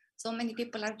attention. So many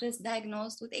people are just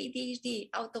diagnosed with ADHD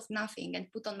out of nothing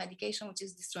and put on medication, which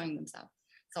is destroying themselves.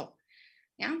 So,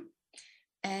 yeah.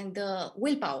 And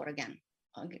willpower again,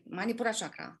 Manipura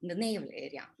chakra, the navel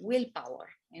area, willpower,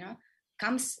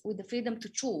 comes with the freedom to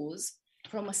choose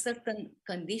from a certain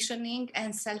conditioning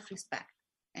and self-respect.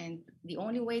 And the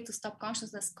only way to stop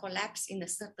consciousness collapse in a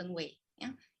certain way,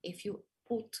 if you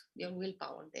put your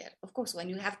willpower there, of course, when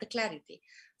you have the clarity.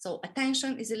 So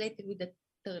attention is related with the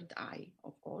third eye,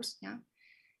 of course,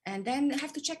 and then you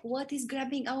have to check what is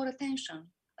grabbing our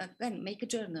attention. Then make a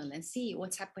journal and see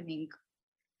what's happening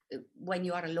when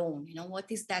you are alone.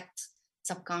 What is that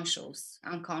subconscious,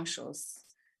 unconscious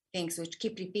things which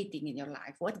keep repeating in your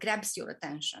life? What grabs your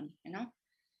attention?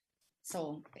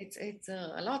 So it's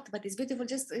a lot, but it's beautiful.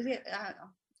 Just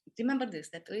remember this,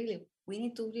 that really we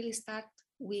need to really start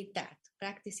with that,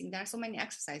 practicing. There are so many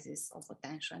exercises of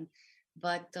attention,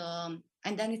 but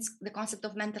and then it's the concept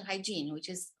of mental hygiene, which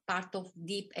is part of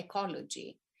deep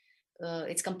ecology.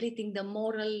 It's completing the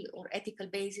moral or ethical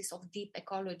basis of deep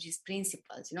ecology's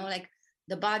principles. Like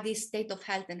the body's state of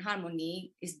health and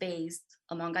harmony is based,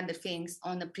 among other things,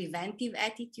 on a preventive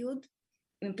attitude,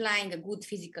 implying a good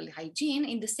physical hygiene.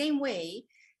 In the same way,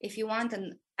 if you want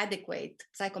an adequate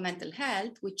psychomental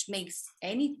health, which makes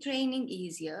any training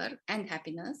easier and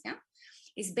happiness,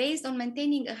 is based on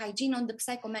maintaining a hygiene on the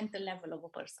psychomental level of a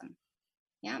person.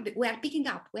 We are picking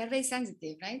up, we are very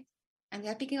sensitive, right? And we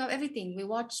are picking up everything. We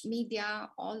watch media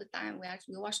all the time.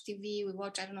 We watch TV, we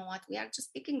watch, I don't know what. We are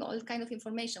just picking all kind of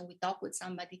information. We talk with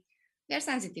somebody. We are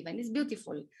sensitive and it's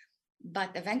beautiful.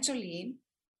 But eventually,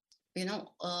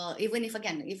 even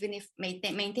if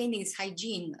maintaining this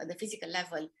hygiene at the physical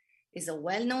level is a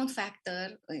well-known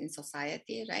factor in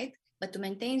society, right? But to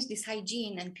maintain this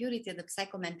hygiene and purity at the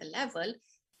psychomental level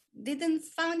didn't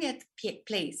find yet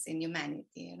place in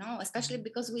humanity, especially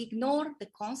because we ignore the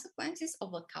consequences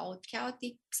of a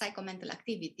chaotic psychomental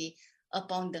activity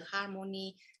upon the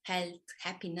harmony, health,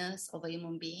 happiness of a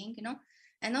human being,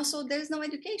 And also there's no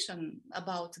education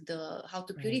about how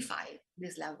to purify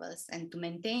these levels and to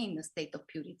maintain a state of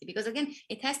purity. Because again,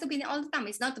 it has to be all the time.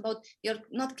 It's not about you're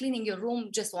not cleaning your room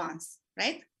just once,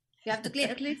 right? You have to clean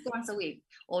at least once a week,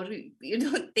 or you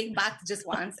don't take bath just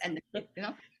once and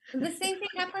the same thing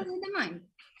happens with the mind.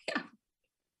 Yeah.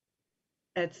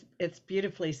 It's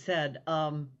beautifully said.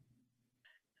 Amit,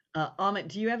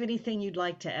 do you have anything you'd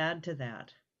like to add to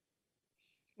that?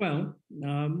 Well,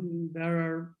 there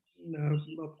are,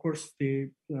 of course,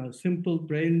 the simple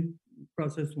brain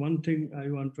process. One thing I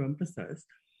want to emphasize,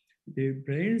 the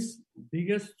brain's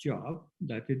biggest job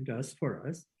that it does for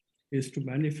us is to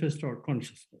manifest our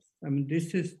consciousness.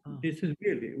 This is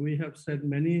really, we have said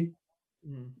many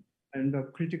kind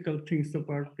of critical things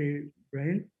about the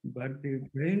brain, but the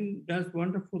brain does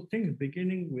wonderful things,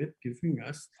 beginning with giving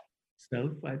us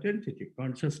self-identity.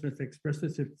 Consciousness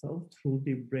expresses itself through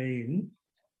the brain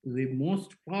the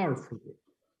most powerfully,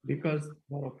 because,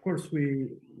 well, of course,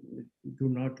 we do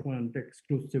not want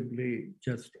exclusively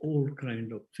just old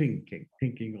kind of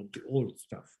thinking of the old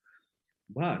stuff.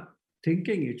 But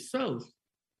thinking itself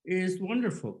is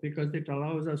wonderful because it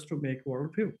allows us to make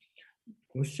worldview.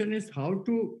 Question is how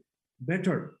to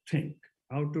better think,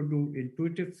 how to do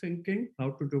intuitive thinking,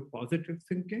 how to do positive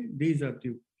thinking. These are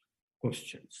the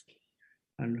questions.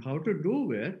 And how to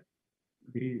do it,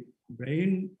 the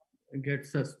brain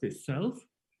gets us the self,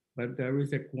 but there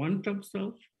is a quantum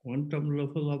self, quantum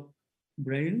level of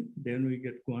brain, then we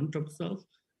get quantum self,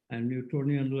 and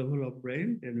Newtonian level of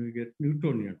brain, then we get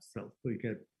Newtonian self. We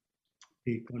get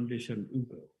the conditioned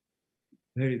ego,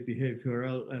 very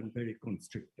behavioral and very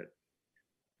constricted.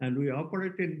 And we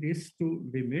operate in these two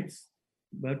limits,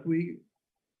 but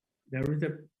there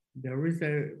is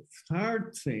a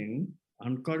third thing,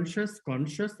 unconscious,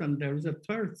 conscious, and there is a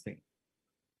third thing.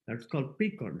 That's called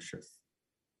pre-conscious.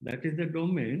 That is a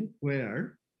domain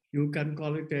where you can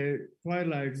call it a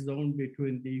twilight zone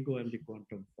between the ego and the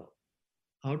quantum self.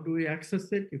 How do we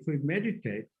access it? If we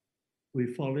meditate, we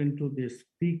fall into this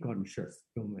pre-conscious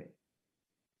domain.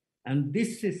 And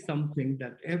this is something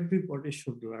that everybody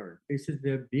should learn. This is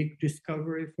a big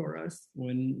discovery for us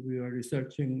when we are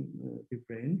researching the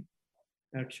brain.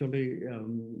 Actually,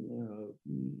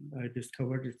 I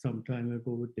discovered it some time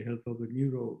ago with the help of a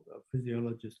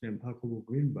neurophysiologist named Jacobo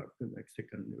Greenberg, a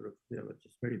Mexican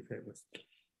neurophysiologist, very famous.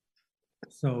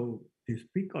 So this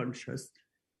pre-conscious,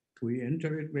 we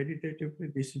enter it meditatively.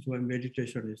 This is why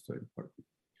meditation is so important.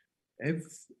 If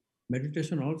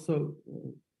meditation also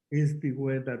is the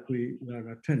way that we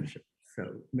learn attention.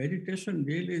 So meditation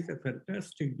really is a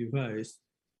fantastic device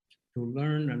to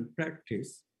learn and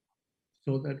practice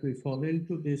so that we fall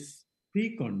into this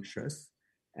pre-conscious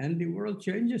and the world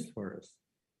changes for us.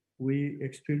 We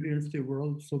experience the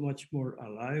world so much more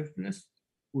aliveness.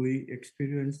 We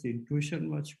experience the intuition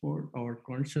much more. Our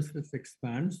consciousness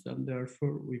expands and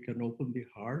therefore we can open the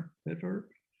heart better.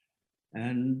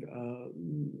 And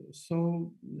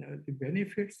so the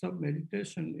benefits of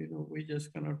meditation, we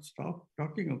just cannot stop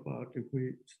talking about if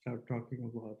we start talking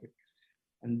about it.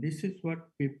 And this is what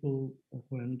people,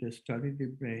 when they study the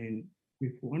brain,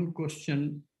 if one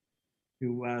question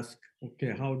you ask,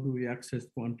 okay, how do we access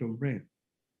quantum brain?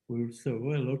 We would say,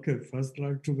 well, okay, first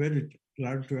learn to meditate,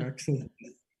 learn to access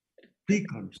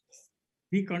pre-conscious.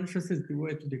 Pre-conscious is the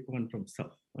way to the quantum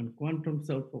self. And quantum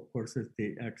self, of course, is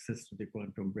the access to the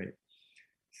quantum brain.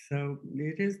 So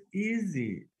it is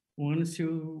easy once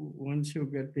you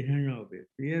get the hang of it.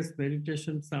 Yes,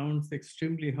 meditation sounds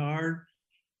extremely hard,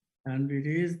 and it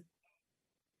is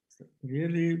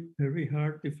really very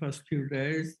hard the first few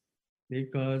days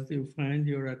because you find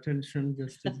your attention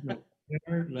just is not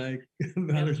there, like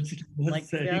Valentina was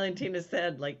saying. Valentina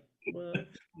said,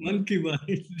 Monkey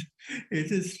mind.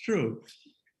 It is true.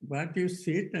 But you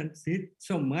sit and sit.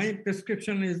 So my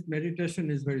prescription is meditation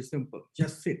is very simple.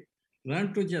 Just sit.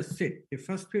 Learn to just sit. The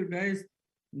first few days,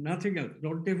 nothing else.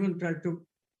 Don't even try to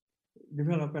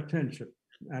develop attention.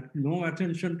 No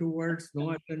attention to words,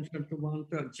 no attention to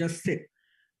mantra, just sit.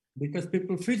 Because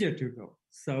people fidget,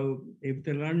 So if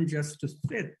they learn just to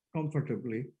sit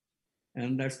comfortably,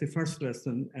 and that's the first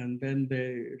lesson, and then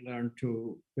they learn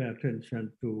to pay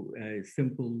attention to a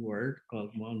simple word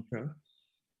called mantra.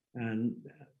 And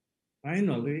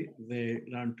finally, they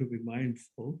learn to be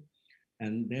mindful.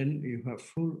 And then you have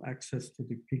full access to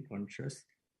the pre-conscious,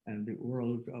 and the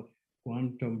world of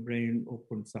quantum brain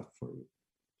opens up for you.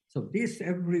 So this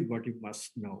everybody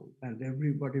must know and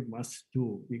everybody must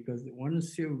do, because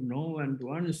once you know and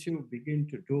once you begin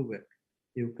to do it,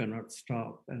 you cannot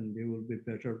stop and you will be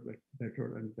better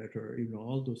and better.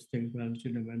 All those things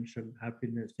Valentina mentioned,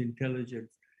 happiness, intelligence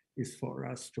is for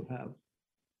us to have.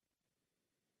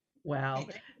 Wow.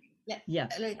 Yeah.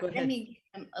 Let me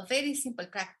give a very simple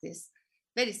practice.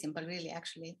 Very simple, really,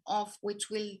 actually, of which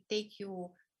will take you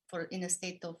in a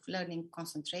state of learning,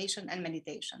 concentration, and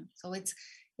meditation. So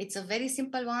it's a very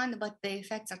simple one, but the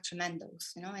effects are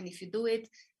tremendous, And if you do it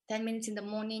 10 minutes in the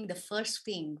morning, the first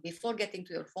thing before getting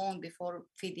to your phone, before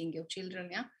feeding your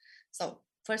children, So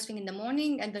first thing in the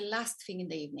morning and the last thing in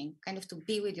the evening, kind of to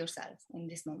be with yourself in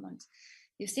this moment.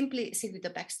 You simply sit with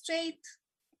the back straight,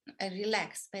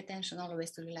 relax. Pay attention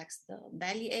always to relax the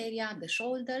belly area, the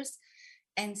shoulders.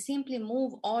 And simply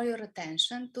move all your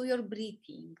attention to your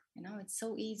breathing. It's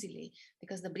so easily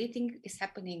because the breathing is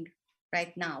happening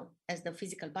right now as the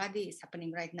physical body is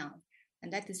happening right now.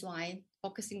 And that is why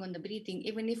focusing on the breathing,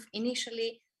 even if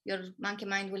initially your monkey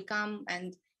mind will come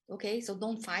and, okay, so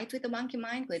don't fight with the monkey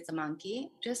mind because it's a monkey.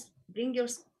 Just bring your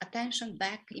attention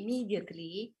back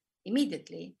immediately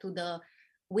to the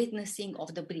witnessing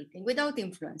of the breathing without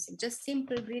influencing, just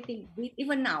simple breathing.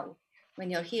 Even now, when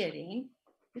you're hearing,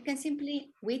 you can simply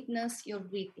witness your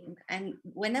breathing. And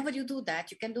whenever you do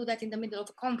that, you can do that in the middle of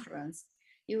a conference.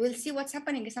 You will see what's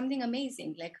happening is something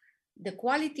amazing. Like the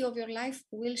quality of your life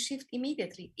will shift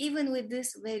immediately, even with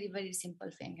this very, very simple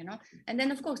thing, And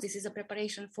then, of course, this is a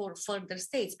preparation for further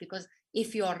states, because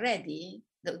if you're ready,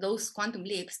 those quantum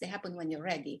leaps, they happen when you're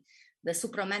ready. The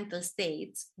supramental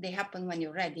states, they happen when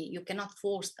you're ready. You cannot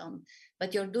force them,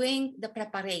 but you're doing the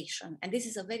preparation. And this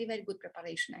is a very, very good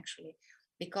preparation, actually,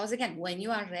 because again, when you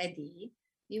are ready,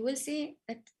 you will see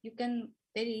that you can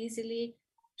very easily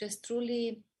just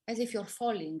truly, as if you're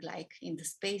falling like in the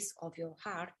space of your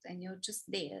heart, and you're just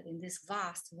there in this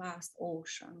vast, vast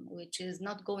ocean, which is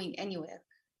not going anywhere.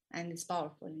 And it's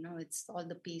powerful, it's all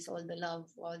the peace, all the love,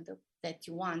 that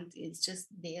you want is just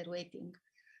there waiting.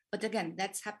 But again,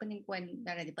 that's happening when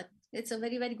they're ready. But it's a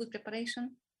very, very good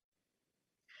preparation.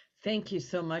 Thank you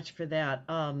so much for that.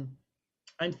 I'm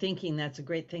thinking that's a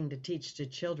great thing to teach to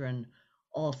children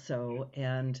also.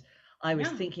 And I was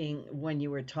thinking when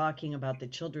you were talking about the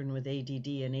children with ADD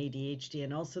and ADHD,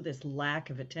 and also this lack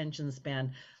of attention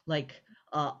span, like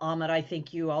Ahmed, I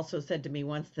think you also said to me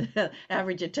once the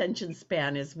average attention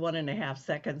span is 1.5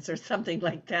 seconds or something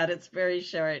like that. It's very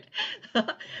short.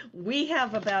 We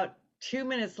have about 2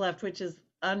 minutes left, which is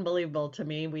unbelievable to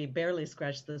me. We barely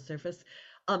scratched the surface.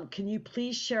 Can you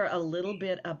please share a little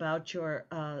bit about your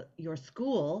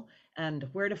school and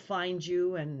where to find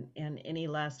you, and any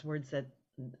last words that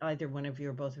either one of you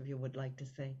or both of you would like to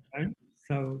say? Right.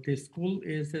 So the school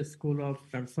is a school of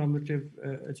transformative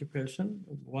education,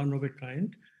 one of a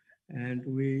kind, and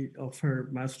we offer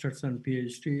master's and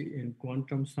PhD in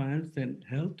quantum science and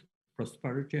health,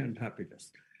 prosperity, and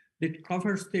happiness. It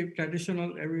covers the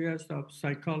traditional areas of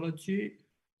psychology,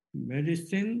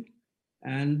 medicine,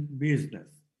 and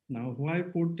business. Now, why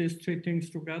put these three things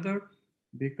together?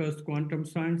 Because quantum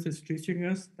science is teaching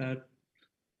us that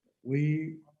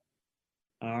we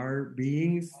are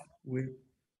beings with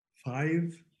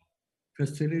 5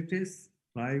 facilities,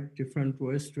 5 different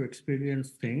ways to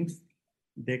experience things.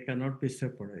 They cannot be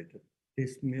separated.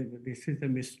 This is a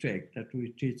mistake that we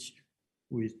teach.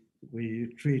 We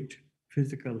treat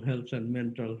physical health and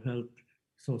mental health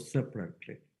so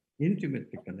separately,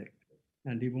 intimately connected.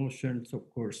 And emotions, of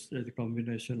course, is a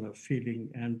combination of feeling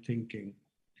and thinking.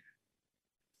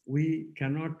 We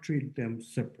cannot treat them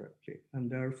separately.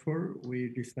 And therefore, we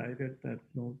decided that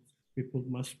people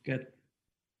must get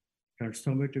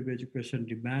transformative education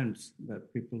demands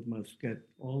that people must get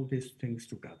all these things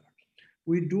together.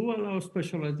 We do allow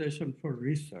specialization for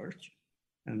research,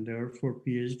 and therefore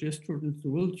PhD students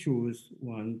will choose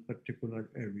one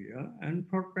particular area. And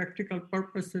for practical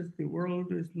purposes, the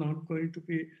world is not going to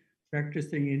be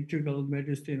practicing integral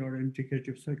medicine or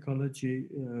integrative psychology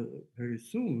very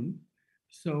soon.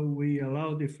 So we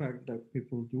allow the fact that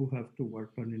people do have to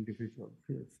work on individual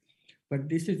fields. But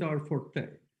this is our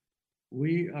forte.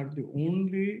 We are the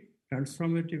only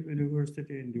transformative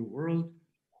university in the world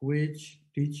which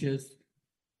teaches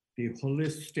the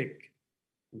holistic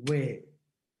way,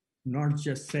 not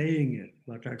just saying it,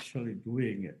 but actually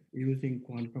doing it. Using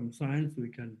quantum science, we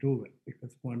can do it,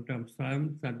 because quantum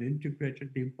science has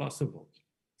integrated the impossible,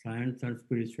 science and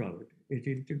spirituality. It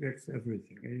integrates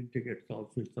everything. It integrates all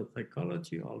fields of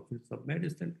psychology, all fields of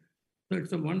medicine. So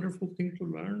it's a wonderful thing to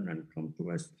learn and come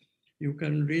to us. You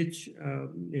can reach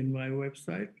in my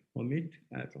website, Amit,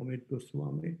 at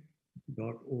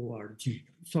amitgoswami.org.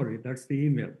 Sorry, that's the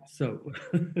email. So,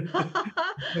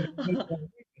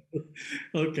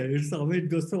 okay, it's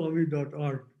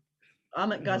amitgoswami.org.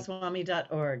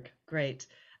 amitgoswami.org. Great.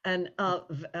 And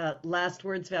last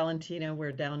words, Valentina.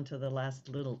 We're down to the last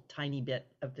little tiny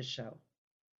bit of the show.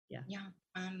 Yeah.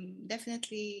 I'm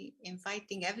definitely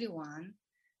inviting everyone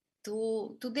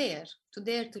to dare to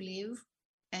live,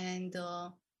 and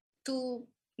to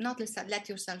not let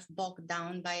yourself bogged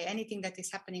down by anything that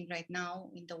is happening right now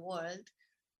in the world.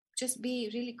 Just be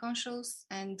really conscious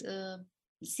and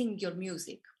sing your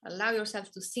music. Allow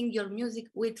yourself to sing your music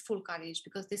with full courage,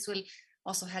 because this will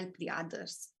also help the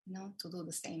others, to do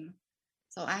the same.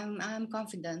 So I'm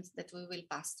confident that we will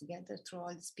pass together through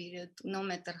all this period, no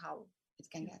matter how it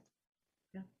can get.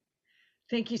 Yeah.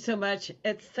 Thank you so much.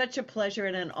 It's such a pleasure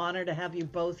and an honor to have you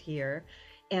both here.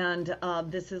 And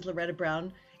this is Loretta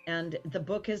Brown, and the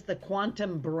book is The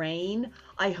Quantum Brain.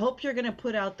 I hope you're going to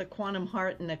put out the quantum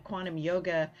heart and the quantum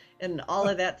yoga and all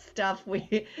of that stuff.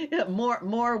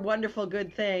 More wonderful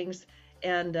good things.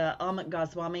 And Amit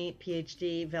Goswami,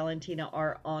 PhD, Valentina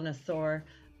R. Onasor,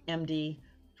 MD.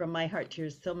 From my heart to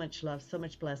yours, so much love, so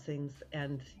much blessings.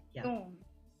 And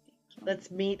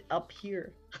let's meet up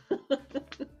here.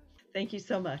 Thank you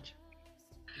so much.